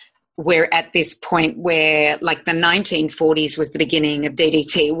because we're at this point where, like, the 1940s was the beginning of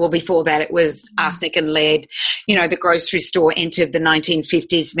DDT. Well, before that, it was arsenic and lead. You know, the grocery store entered the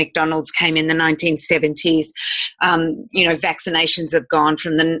 1950s. McDonald's came in the 1970s. You know, vaccinations have gone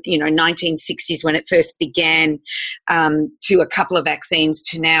from the, 1960s when it first began to a couple of vaccines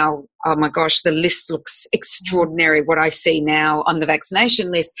to now, oh my gosh, the list looks extraordinary, what I see now on the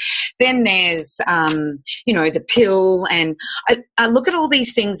vaccination list. Then there's, the pill. And I look at all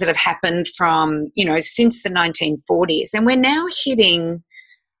these things that have happened from, since the 1940s. And we're now hitting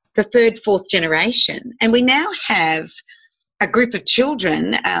the third, fourth generation. And we now have a group of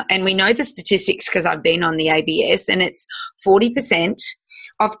children, and we know the statistics because I've been on the ABS, and it's 40%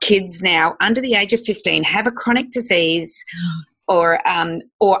 of kids now under the age of 15 have a chronic disease or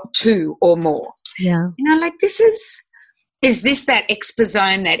two or more. Yeah. Like, this is this that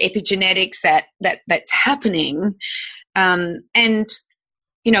exposome, that epigenetics that's happening? And,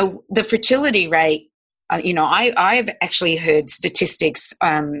 the fertility rate, I've actually heard statistics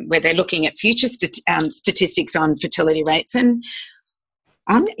where they're looking at future statistics on fertility rates, and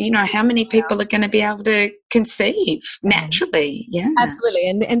how many people are going to be able to conceive naturally? Yeah, absolutely.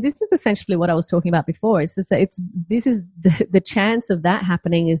 And this is essentially what I was talking about before. It's just that this is the chance of that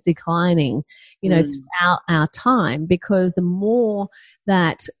happening is declining, throughout our time, because the more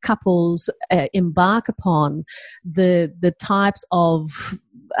that couples embark upon the types of,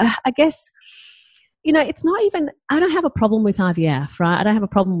 I guess, it's not even, I don't have a problem with IVF, right? I don't have a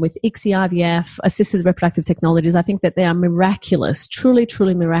problem with ICSI IVF, assisted reproductive technologies. I think that they are miraculous, truly,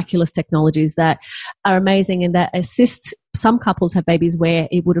 truly miraculous technologies that are amazing and that assist some couples have babies where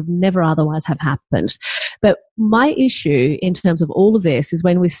it would have never otherwise have happened. But my issue in terms of all of this is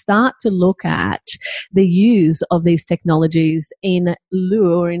when we start to look at the use of these technologies in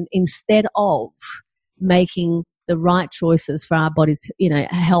lieu or instead of making the right choices for our bodies,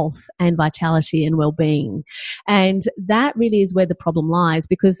 health and vitality and well-being. And that really is where the problem lies,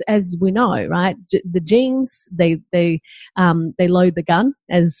 because as we know, right, the genes, they load the gun,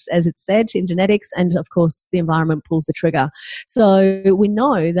 as it's said in genetics, and of course the environment pulls the trigger. So we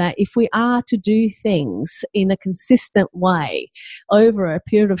know that if we are to do things in a consistent way over a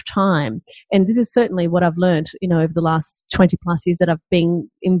period of time, and this is certainly what I've learned, over the last 20 plus years that I've been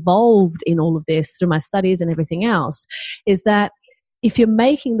involved in all of this through my studies and everything else, is that if you're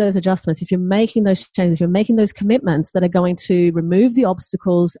making those adjustments, if you're making those changes, if you're making those commitments that are going to remove the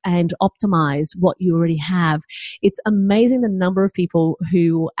obstacles and optimize what you already have, it's amazing the number of people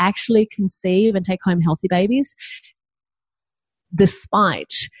who actually conceive and take home healthy babies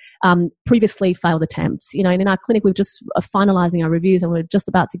despite previously failed attempts. And in our clinic, we're just finalizing our reviews and we're just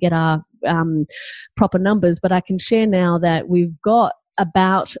about to get our proper numbers, but I can share now that we've got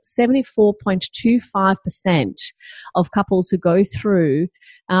about 74.25% of couples who go through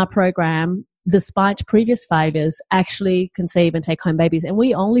our program, despite previous failures, actually conceive and take home babies. And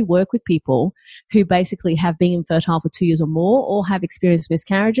we only work with people who basically have been infertile for 2 years or more, or have experienced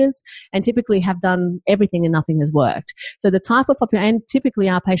miscarriages, and typically have done everything and nothing has worked. So the type of population, and typically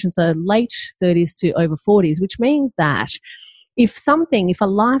our patients are late 30s to over 40s, which means that if a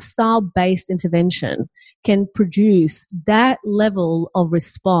lifestyle-based intervention can produce that level of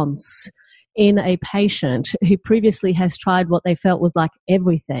response in a patient who previously has tried what they felt was like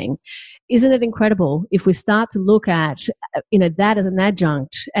everything, isn't it incredible if we start to look at that as an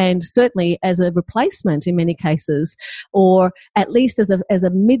adjunct, and certainly as a replacement in many cases, or at least as a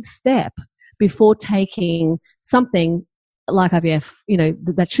mid-step before taking something like IVF,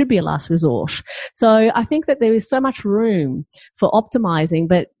 that should be a last resort. So I think that there is so much room for optimizing,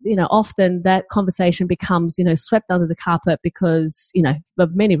 but, often that conversation becomes, swept under the carpet because,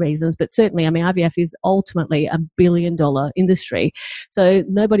 of many reasons, but certainly, IVF is ultimately $1 billion industry. So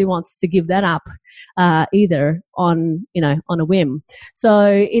nobody wants to give that up either on a whim.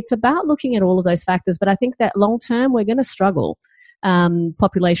 So it's about looking at all of those factors, but I think that long term, we're going to struggle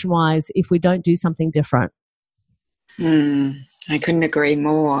population-wise if we don't do something different. I couldn't agree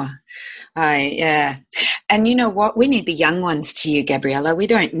more. Yeah. And you know what? We need the young ones to you, Gabriella. We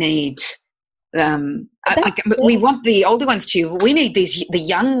don't need we want the older ones to you. We need the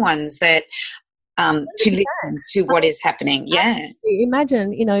young ones that to listen to what is happening. Yeah.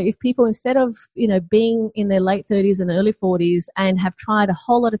 Imagine, if people, instead of, being in their late 30s and early 40s and have tried a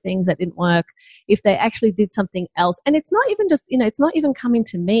whole lot of things that didn't work, if they actually did something else. And it's not even just, it's not even coming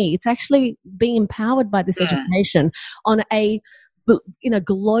to me. It's actually being empowered by this education on a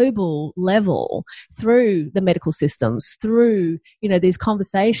global level through the medical systems, through, these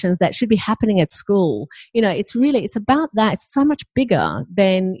conversations that should be happening at school. It's about that. It's so much bigger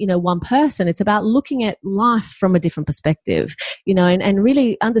than, one person. It's about looking at life from a different perspective, and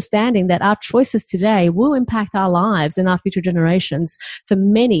really understanding that our choices today will impact our lives and our future generations for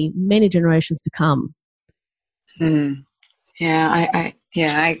many, many generations to come. Yeah,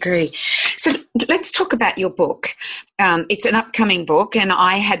 I agree. So let's talk about your book. It's an upcoming book, and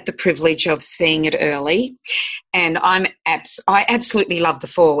I had the privilege of seeing it early, and I absolutely love the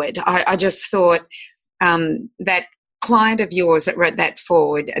foreword. I just thought that client of yours that wrote that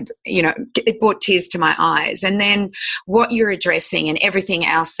forward, it brought tears to my eyes. And then what you're addressing and everything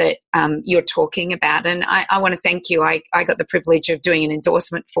else that you're talking about. And I want to thank you. I got the privilege of doing an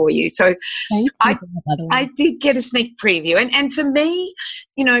endorsement for you. So I did get a sneak preview. And for me,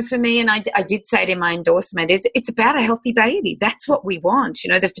 and I did say it in my endorsement, it's about a healthy baby. That's what we want.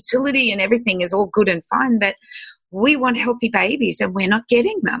 The fertility and everything is all good and fine, but we want healthy babies and we're not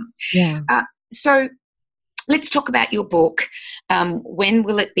getting them. Yeah. So let's talk about your book. When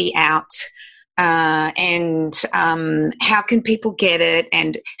will it be out? And how can people get it?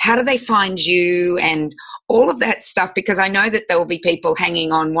 And how do they find you? And all of that stuff, because I know that there will be people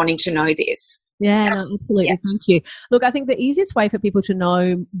hanging on wanting to know this. Yeah, no, absolutely. Yeah. Thank you. Look, I think the easiest way for people to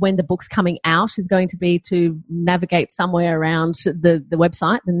know when the book's coming out is going to be to navigate somewhere around the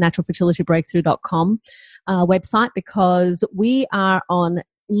website, the naturalfertilitybreakthrough.com website, because we are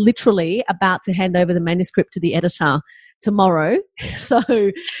literally about to hand over the manuscript to the editor tomorrow. So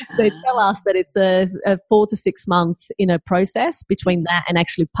they tell us that it's a 4 to 6 month, process between that and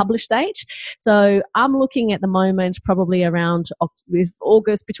actually publish date. So I'm looking at the moment probably around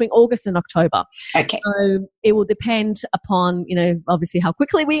between August and October. Okay. So it will depend upon, obviously how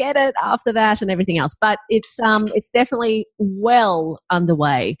quickly we edit after that and everything else. But it's definitely well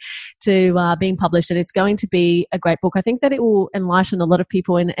underway to being published, and it's going to be a great book. I think that it will enlighten a lot of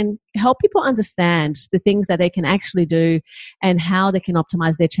people and help people understand the things that they can actually do and how they can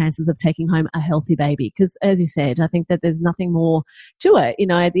optimize their chances of taking home a healthy baby. Because as you said, I think that there's nothing more to it.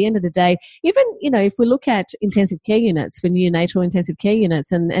 At the end of the day, even, if we look at intensive care units, for neonatal intensive care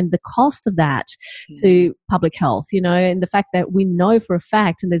units and the cost of that to public health, and the fact that we know for a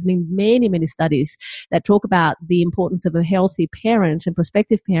fact, and there's been many, many studies that talk about the importance of a healthy parent and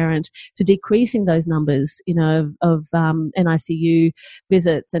prospective parent to decreasing those numbers, of NICU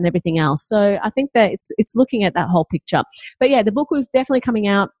visits and everything else. So I think that it's looking at that whole picture. But yeah, the book was definitely coming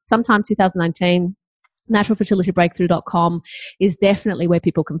out sometime 2019. naturalfertilitybreakthrough.com is definitely where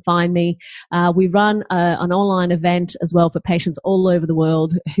people can find me. We run an online event as well for patients all over the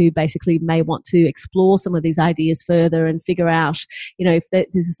world who basically may want to explore some of these ideas further and figure out, if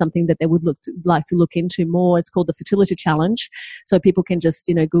this is something that they would like to look into more. It's called the Fertility Challenge. So people can just,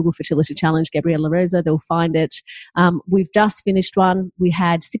 Google Fertility Challenge, Gabriella Reza, they'll find it. We've just finished one. We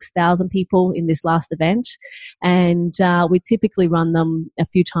had 6,000 people in this last event, and we typically run them a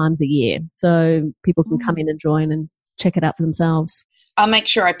few times a year. So people can come in and join and check it out for themselves. I'll make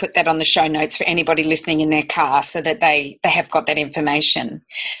sure I put that on the show notes for anybody listening in their car so that they have got that information.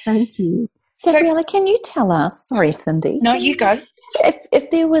 Thank you. Gabriella, can you tell us, sorry Cindy. No, you go. If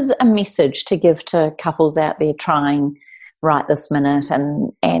there was a message to give to couples out there trying right this minute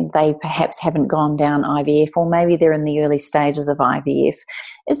and they perhaps haven't gone down IVF, or maybe they're in the early stages of IVF,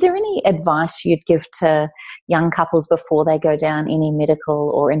 is there any advice you'd give to young couples before they go down any medical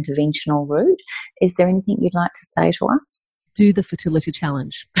or interventional route? Is there anything you'd like to say to us? Do the Fertility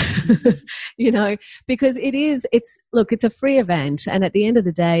Challenge, because it's a free event. And at the end of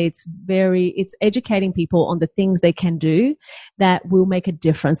the day, it's educating people on the things they can do that will make a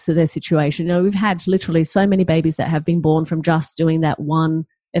difference to their situation. We've had literally so many babies that have been born from just doing that one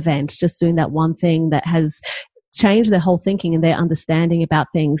event, just doing that one thing that has change their whole thinking and their understanding about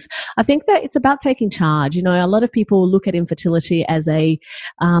things. I think that it's about taking charge. A lot of people look at infertility as a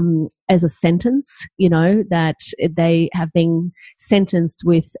sentence, that they have been sentenced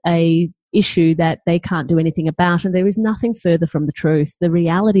with a issue that they can't do anything about, and there is nothing further from the truth. The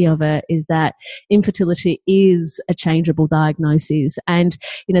reality of it is that infertility is a changeable diagnosis, and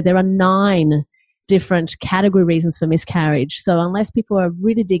there are 9 different category reasons for miscarriage. So unless people are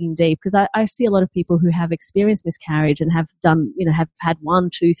really digging deep, because I see a lot of people who have experienced miscarriage and have done, have had 1,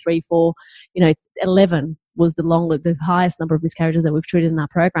 2, 3, 4, 11 was the highest number of miscarriages that we've treated in our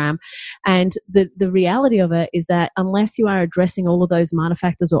program. And the reality of it is that unless you are addressing all of those minor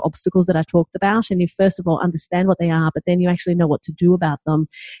factors or obstacles that I talked about, and you first of all understand what they are, but then you actually know what to do about them,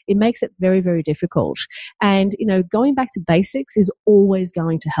 it makes it very, very difficult. And, going back to basics is always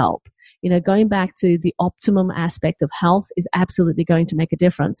going to help. Going back to the optimum aspect of health is absolutely going to make a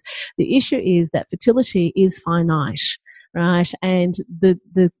difference. The issue is that fertility is finite. Right, and the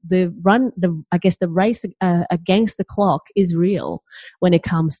race against the clock is real when it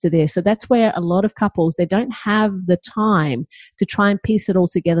comes to this. So that's where a lot of couples, they don't have the time to try and piece it all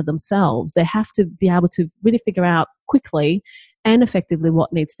together themselves. They have to be able to really figure out quickly and effectively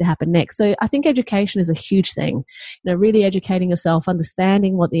what needs to happen next. So I think education is a huge thing. Really educating yourself,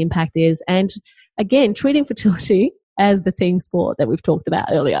 understanding what the impact is, and again, treating fertility as the team sport that we've talked about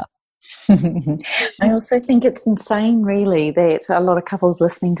earlier. I also think it's insane, really, that a lot of couples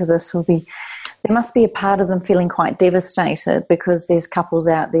listening to this there must be a part of them feeling quite devastated because there's couples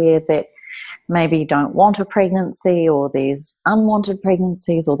out there that maybe don't want a pregnancy, or there's unwanted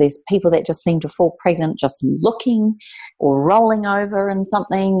pregnancies, or there's people that just seem to fall pregnant just looking or rolling over in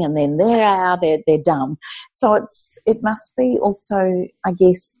something, and then they're done. So it must be also, I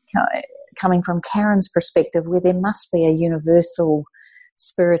guess, coming from Karen's perspective, where there must be a universal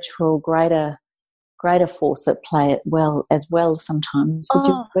spiritual greater force at play as well sometimes. Would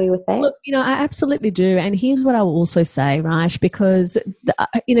you agree with that? Look, I absolutely do. And here's what I will also say, right? Because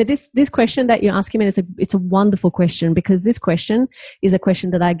this question that you're asking me, it's a wonderful question, because this question is a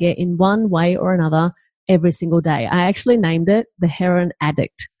question that I get in one way or another every single day. I actually named it the heroin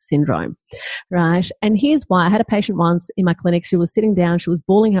addict syndrome, right? And here's why. I had a patient once in my clinic. She was sitting down, she was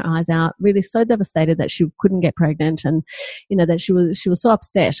bawling her eyes out, really so devastated that she couldn't get pregnant, and that she was so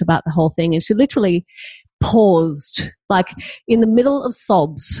upset about the whole thing. And she literally paused, like in the middle of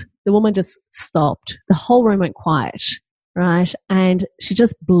sobs. The woman just stopped. The whole room went quiet, right? And she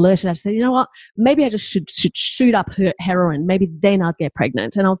just blurted out, she said, "You know what? Maybe I just should shoot up her heroin. Maybe then I'd get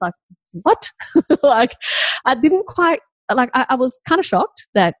pregnant." And I was like, what? Like, I didn't quite, I was kind of shocked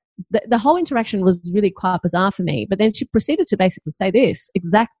that the whole interaction was really quite bizarre for me. But then she proceeded to basically say this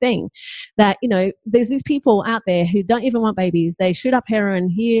exact thing, that, there's these people out there who don't even want babies. They shoot up heroin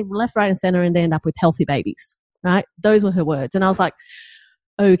here, left, right, and center, and they end up with healthy babies, right? Those were her words. And I was like,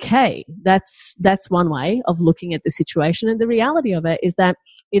 okay, that's one way of looking at the situation. And the reality of it is that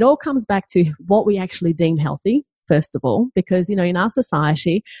it all comes back to what we actually deem healthy. First of all, because, in our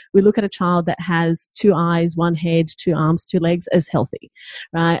society, we look at a child that has 2 eyes, 1 head, 2 arms, 2 legs as healthy,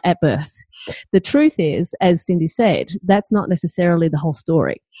 right, at birth. The truth is, as Cindy said, that's not necessarily the whole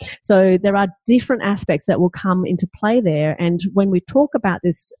story. So there are different aspects that will come into play there. And when we talk about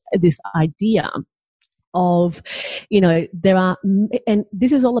this idea of, there are, and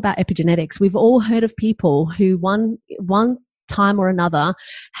this is all about epigenetics. We've all heard of people who one time or another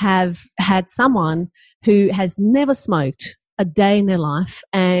have had someone who has never smoked a day in their life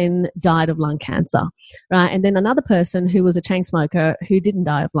and died of lung cancer, right? And then another person who was a chain smoker who didn't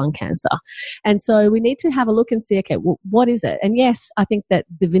die of lung cancer. And so we need to have a look and see, okay, well, what is it? And yes, I think that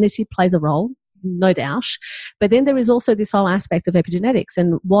divinity plays a role, no doubt. But then there is also this whole aspect of epigenetics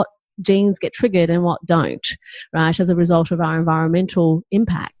and what genes get triggered and what don't, right, as a result of our environmental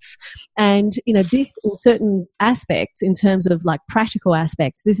impacts. And, this in certain aspects, in terms of like practical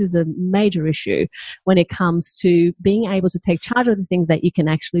aspects, this is a major issue when it comes to being able to take charge of the things that you can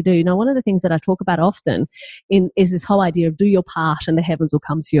actually do. One of the things that I talk about often is this whole idea of do your part and the heavens will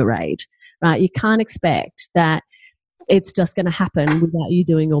come to your aid, right? You can't expect that it's just going to happen without you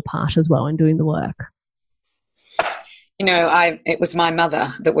doing your part as well and doing the work. It was my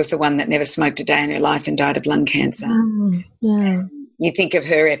mother that was the one that never smoked a day in her life and died of lung cancer. Yeah. You think of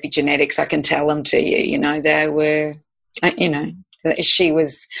her epigenetics, I can tell them to you. They were, she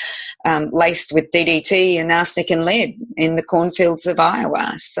was laced with DDT and arsenic and lead in the cornfields of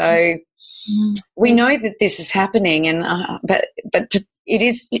Iowa. So we know that this is happening, and but it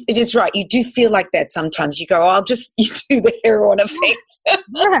is right. You do feel like that sometimes. You go, you do the heroin effect.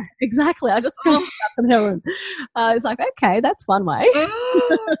 Yeah, exactly. I just go shoot up some heroin. It's like, okay, that's one way.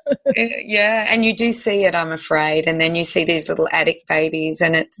 Yeah, and you do see it, I'm afraid. And then you see these little addict babies,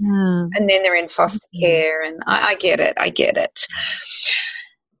 and and then they're in foster care. And I get it.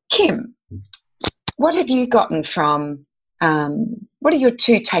 Kim, what have you gotten from? What are your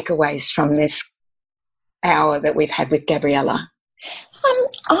 2 takeaways from this hour that we've had with Gabriella?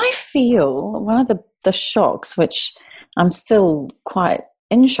 I feel one of the shocks, which I'm still quite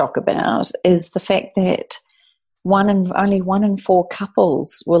in shock about, is the fact that only 1 in 4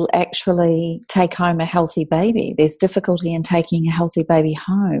 couples will actually take home a healthy baby. There's difficulty in taking a healthy baby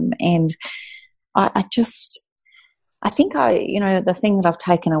home, and I think the thing that I've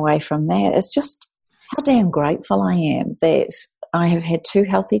taken away from that is just how damn grateful I am that I have had 2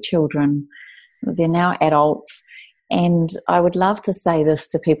 healthy children. They're now adults. And I would love to say this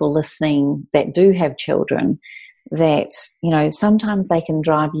to people listening that do have children, that, sometimes they can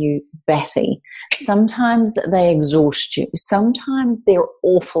drive you batty. Sometimes they exhaust you. Sometimes they're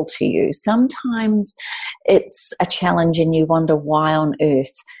awful to you. Sometimes it's a challenge and you wonder why on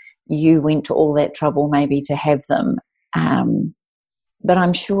earth you went to all that trouble maybe to have them. But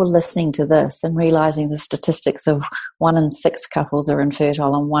I'm sure listening to this and realizing the statistics of 1 in 6 couples are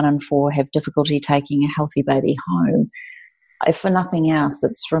infertile and 1 in 4 have difficulty taking a healthy baby home, if for nothing else,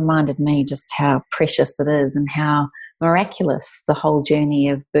 it's reminded me just how precious it is and how miraculous the whole journey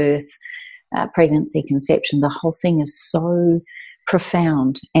of birth, pregnancy, conception, the whole thing is so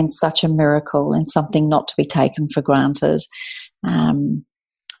profound and such a miracle and something not to be taken for granted.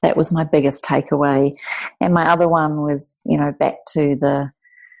 That was my biggest takeaway. And my other one was, back to the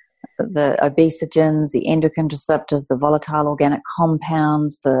obesogens, the endocrine disruptors, the volatile organic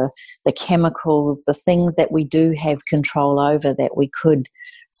compounds, the chemicals, the things that we do have control over that we could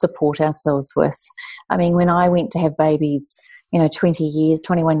support ourselves with. I mean, when I went to have babies,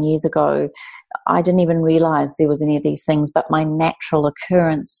 21 years ago, I didn't even realize there was any of these things, but my natural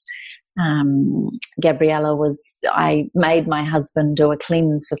occurrence, Gabriella, I made my husband do a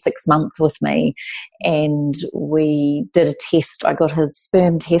cleanse for 6 months with me, and we did a test. I got his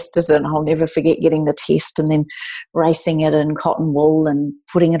sperm tested, and I'll never forget getting the test and then racing it in cotton wool and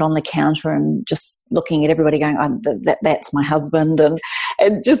putting it on the counter and just looking at everybody going, that's my husband, and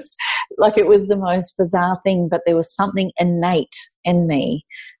just like it was the most bizarre thing, but there was something innate in me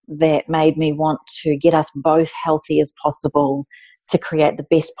that made me want to get us both healthy as possible to create the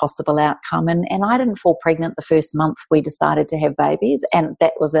best possible outcome. And I didn't fall pregnant the first month we decided to have babies, and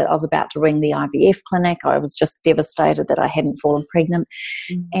that was it. I was about to ring the IVF clinic. I was just devastated that I hadn't fallen pregnant.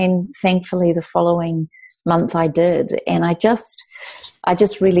 And thankfully the following month I did. And I just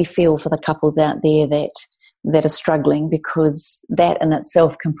really feel for the couples out there that are struggling, because that in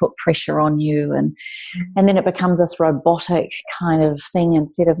itself can put pressure on you, and then it becomes this robotic kind of thing.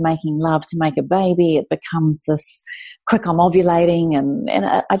 Instead of making love to make a baby, it becomes this quick, I'm ovulating, and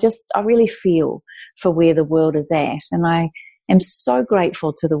I really feel for where the world is at, and I am so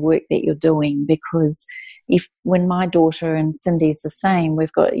grateful to the work that you're doing, because when my daughter and Cindy's the same,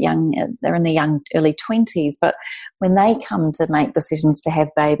 we've got they're in the early 20s, but when they come to make decisions to have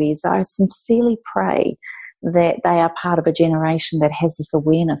babies, I sincerely pray that they are part of a generation that has this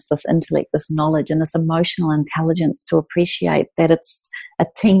awareness, this intellect, this knowledge, and this emotional intelligence to appreciate that it's a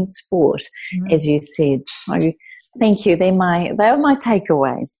team sport, as you said. So thank you. They are my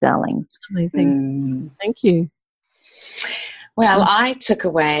takeaways, darlings. Thank you. Well, I took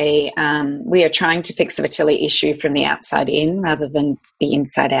away, we are trying to fix the fertility issue from the outside in rather than the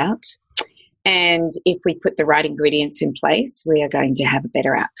inside out. And if we put the right ingredients in place, we are going to have a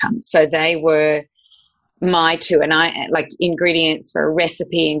better outcome. So they were my 2, and I like ingredients for a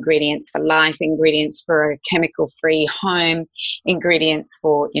recipe, ingredients for life, ingredients for a chemical-free home, ingredients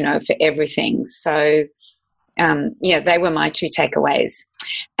for everything. So they were my 2 takeaways.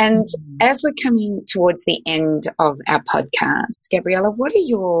 And as we're coming towards the end of our podcast, Gabriella, what are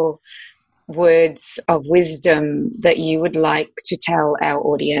your words of wisdom that you would like to tell our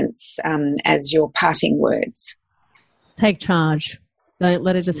audience as your parting words? Take charge. Don't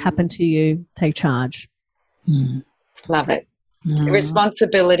let it just happen to you. Take charge. Love it.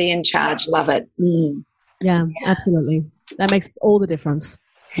 Responsibility and charge. Love it. Yeah, absolutely. That makes all the difference.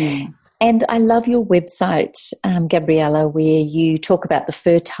 And I love your website, Gabriella, where you talk about the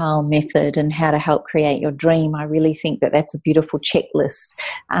fertile method and how to help create your dream. I really think that that's a beautiful checklist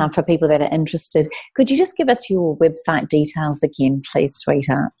for people that are interested. Could you just give us your website details again, please,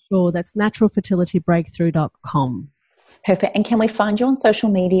 sweetheart? Sure, that's naturalfertilitybreakthrough.com. Perfect. And can we find you on social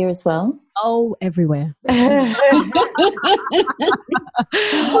media as well? Oh, everywhere. On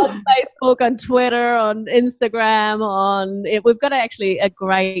Facebook, on Twitter, on Instagram, we've got actually a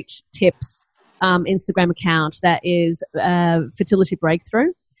great tips Instagram account that is Fertility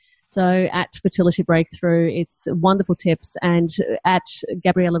Breakthrough. So at Fertility Breakthrough, it's wonderful tips. And at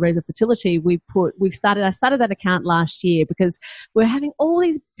Gabriella Rosa Fertility, I started that account last year because we're having all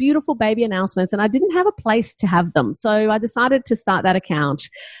these beautiful baby announcements and I didn't have a place to have them. So I decided to start that account,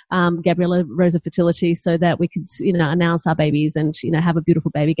 Gabriella Rosa Fertility, so that we could, announce our babies and, have a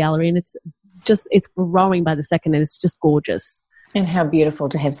beautiful baby gallery. And it's growing by the second and it's just gorgeous. And how beautiful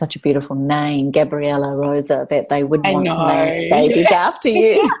to have such a beautiful name, Gabriella Rosa, that they would want to name babies after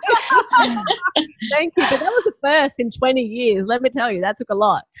you. Thank you. But that was the first in 20 years. Let me tell you, that took a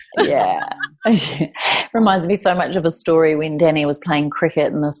lot. Yeah. Reminds me so much of a story when Danny was playing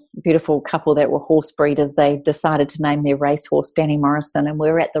cricket and this beautiful couple that were horse breeders, they decided to name their racehorse Danny Morrison, and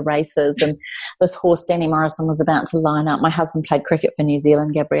we were at the races and this horse Danny Morrison was about to line up. My husband played cricket for New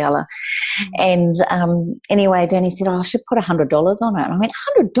Zealand, Gabriella, and anyway Danny said, I should put $100 on it, and I went,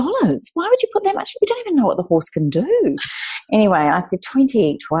 $100? Why would you put that much? We don't even know what the horse can do. Anyway, I said 20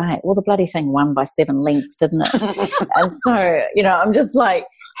 each way. Well, the bloody thing won by 7 lengths, didn't it? And so, I'm just like,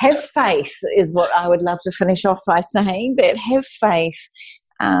 have faith is what I would love to finish off by saying, that have faith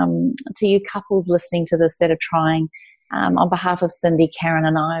to you couples listening to this that are trying. On behalf of Cindy, Karen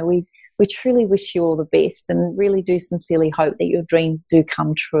and I, we truly wish you all the best and really do sincerely hope that your dreams do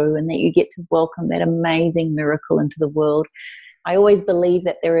come true and that you get to welcome that amazing miracle into the world. I always believe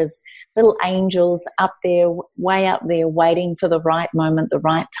that there is little angels up there, way up there, waiting for the right moment, the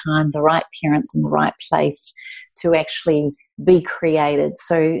right time, the right parents in the right place to actually be created.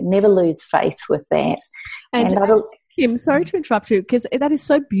 So never lose faith with that. And Kim, sorry to interrupt you, because that is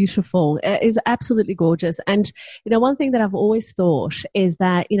so beautiful. It is absolutely gorgeous. And, one thing that I've always thought is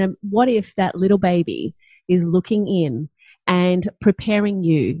that, what if that little baby is looking in and preparing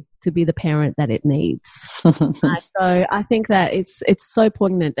you to be the parent that it needs? So I think that it's so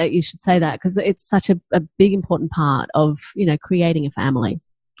poignant that you should say that, because it's such a big, important part of, creating a family.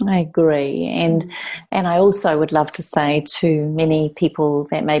 I agree. And I also would love to say to many people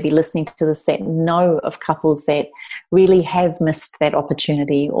that may be listening to this that know of couples that really have missed that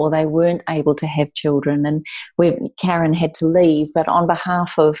opportunity or they weren't able to have children, and Karen had to leave, but on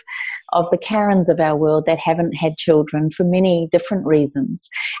behalf of the Karens of our world that haven't had children for many different reasons,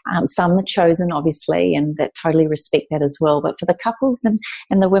 some are chosen obviously, and that totally respect that as well, but for the couples and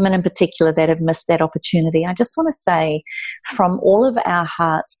the women in particular that have missed that opportunity, I just want to say from all of our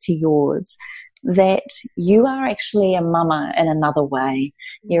hearts to yours that you are actually a mama in another way.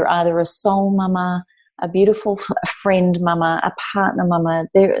 You're either a soul mama, a beautiful friend mama, a partner mama.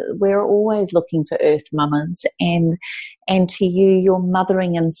 We're always looking for earth mamas, and to you, your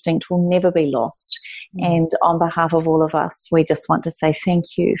mothering instinct will never be lost. And on behalf of all of us, we just want to say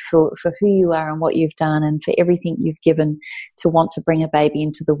thank you for who you are and what you've done and for everything you've given to want to bring a baby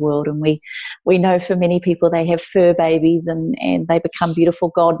into the world. And we know for many people they have fur babies and they become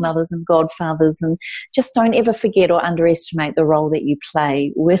beautiful godmothers and godfathers, and just don't ever forget or underestimate the role that you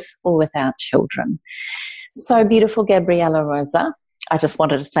play with or without children. So beautiful, Gabriella Rosa. I just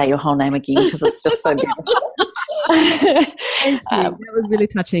wanted to say your whole name again because it's just so beautiful. That was really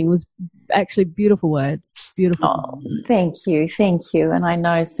touching. It was actually beautiful words. Beautiful. Oh, thank you. And I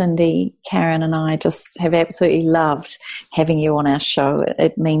know Cindy, Karen and I just have absolutely loved having you on our show.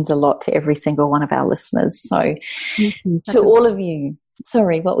 It means a lot to every single one of our listeners. So to all of you,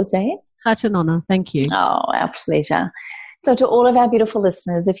 sorry, what was that? Such an honor. Thank you. Oh, our pleasure. So to all of our beautiful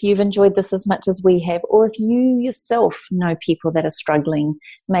listeners, if you've enjoyed this as much as we have, or if you yourself know people that are struggling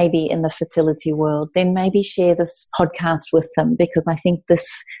maybe in the fertility world, then maybe share this podcast with them, because I think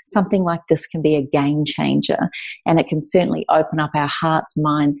something like this can be a game changer, and it can certainly open up our hearts,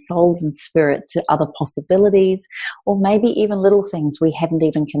 minds, souls and spirit to other possibilities, or maybe even little things we hadn't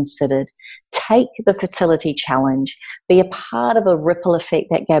even considered. Take the fertility challenge, be a part of a ripple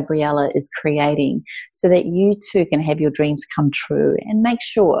effect that Gabriella is creating so that you too can have your dreams come true. And make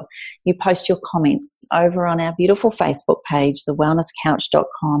sure you post your comments over on our beautiful Facebook page,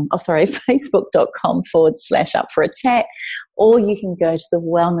 thewellnesscouch.com, facebook.com/up-for-a-chat, or you can go to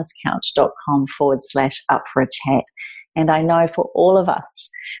thewellnesscouch.com/up-for-a-chat. And I know for all of us,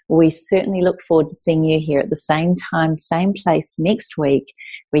 we certainly look forward to seeing you here at the same time, same place next week,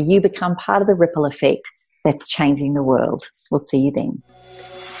 where you become part of the ripple effect that's changing the world. We'll see you then.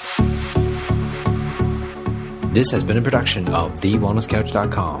 This has been a production of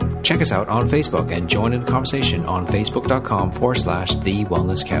TheWellnessCouch.com. Check us out on Facebook and join in the conversation on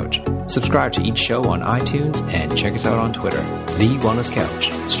Facebook.com/TheWellnessCouch. Subscribe to each show on iTunes and check us out on Twitter. The Wellness Couch,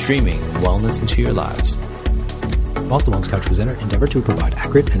 streaming wellness into your lives. Whilst the Wellness Couch presenter endeavor to provide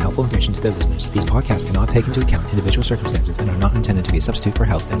accurate and helpful information to their listeners, these podcasts cannot take into account individual circumstances and are not intended to be a substitute for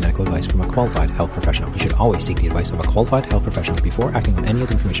health and medical advice from a qualified health professional. You should always seek the advice of a qualified health professional before acting on any of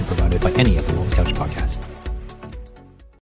the information provided by any of the Wellness Couch podcasts.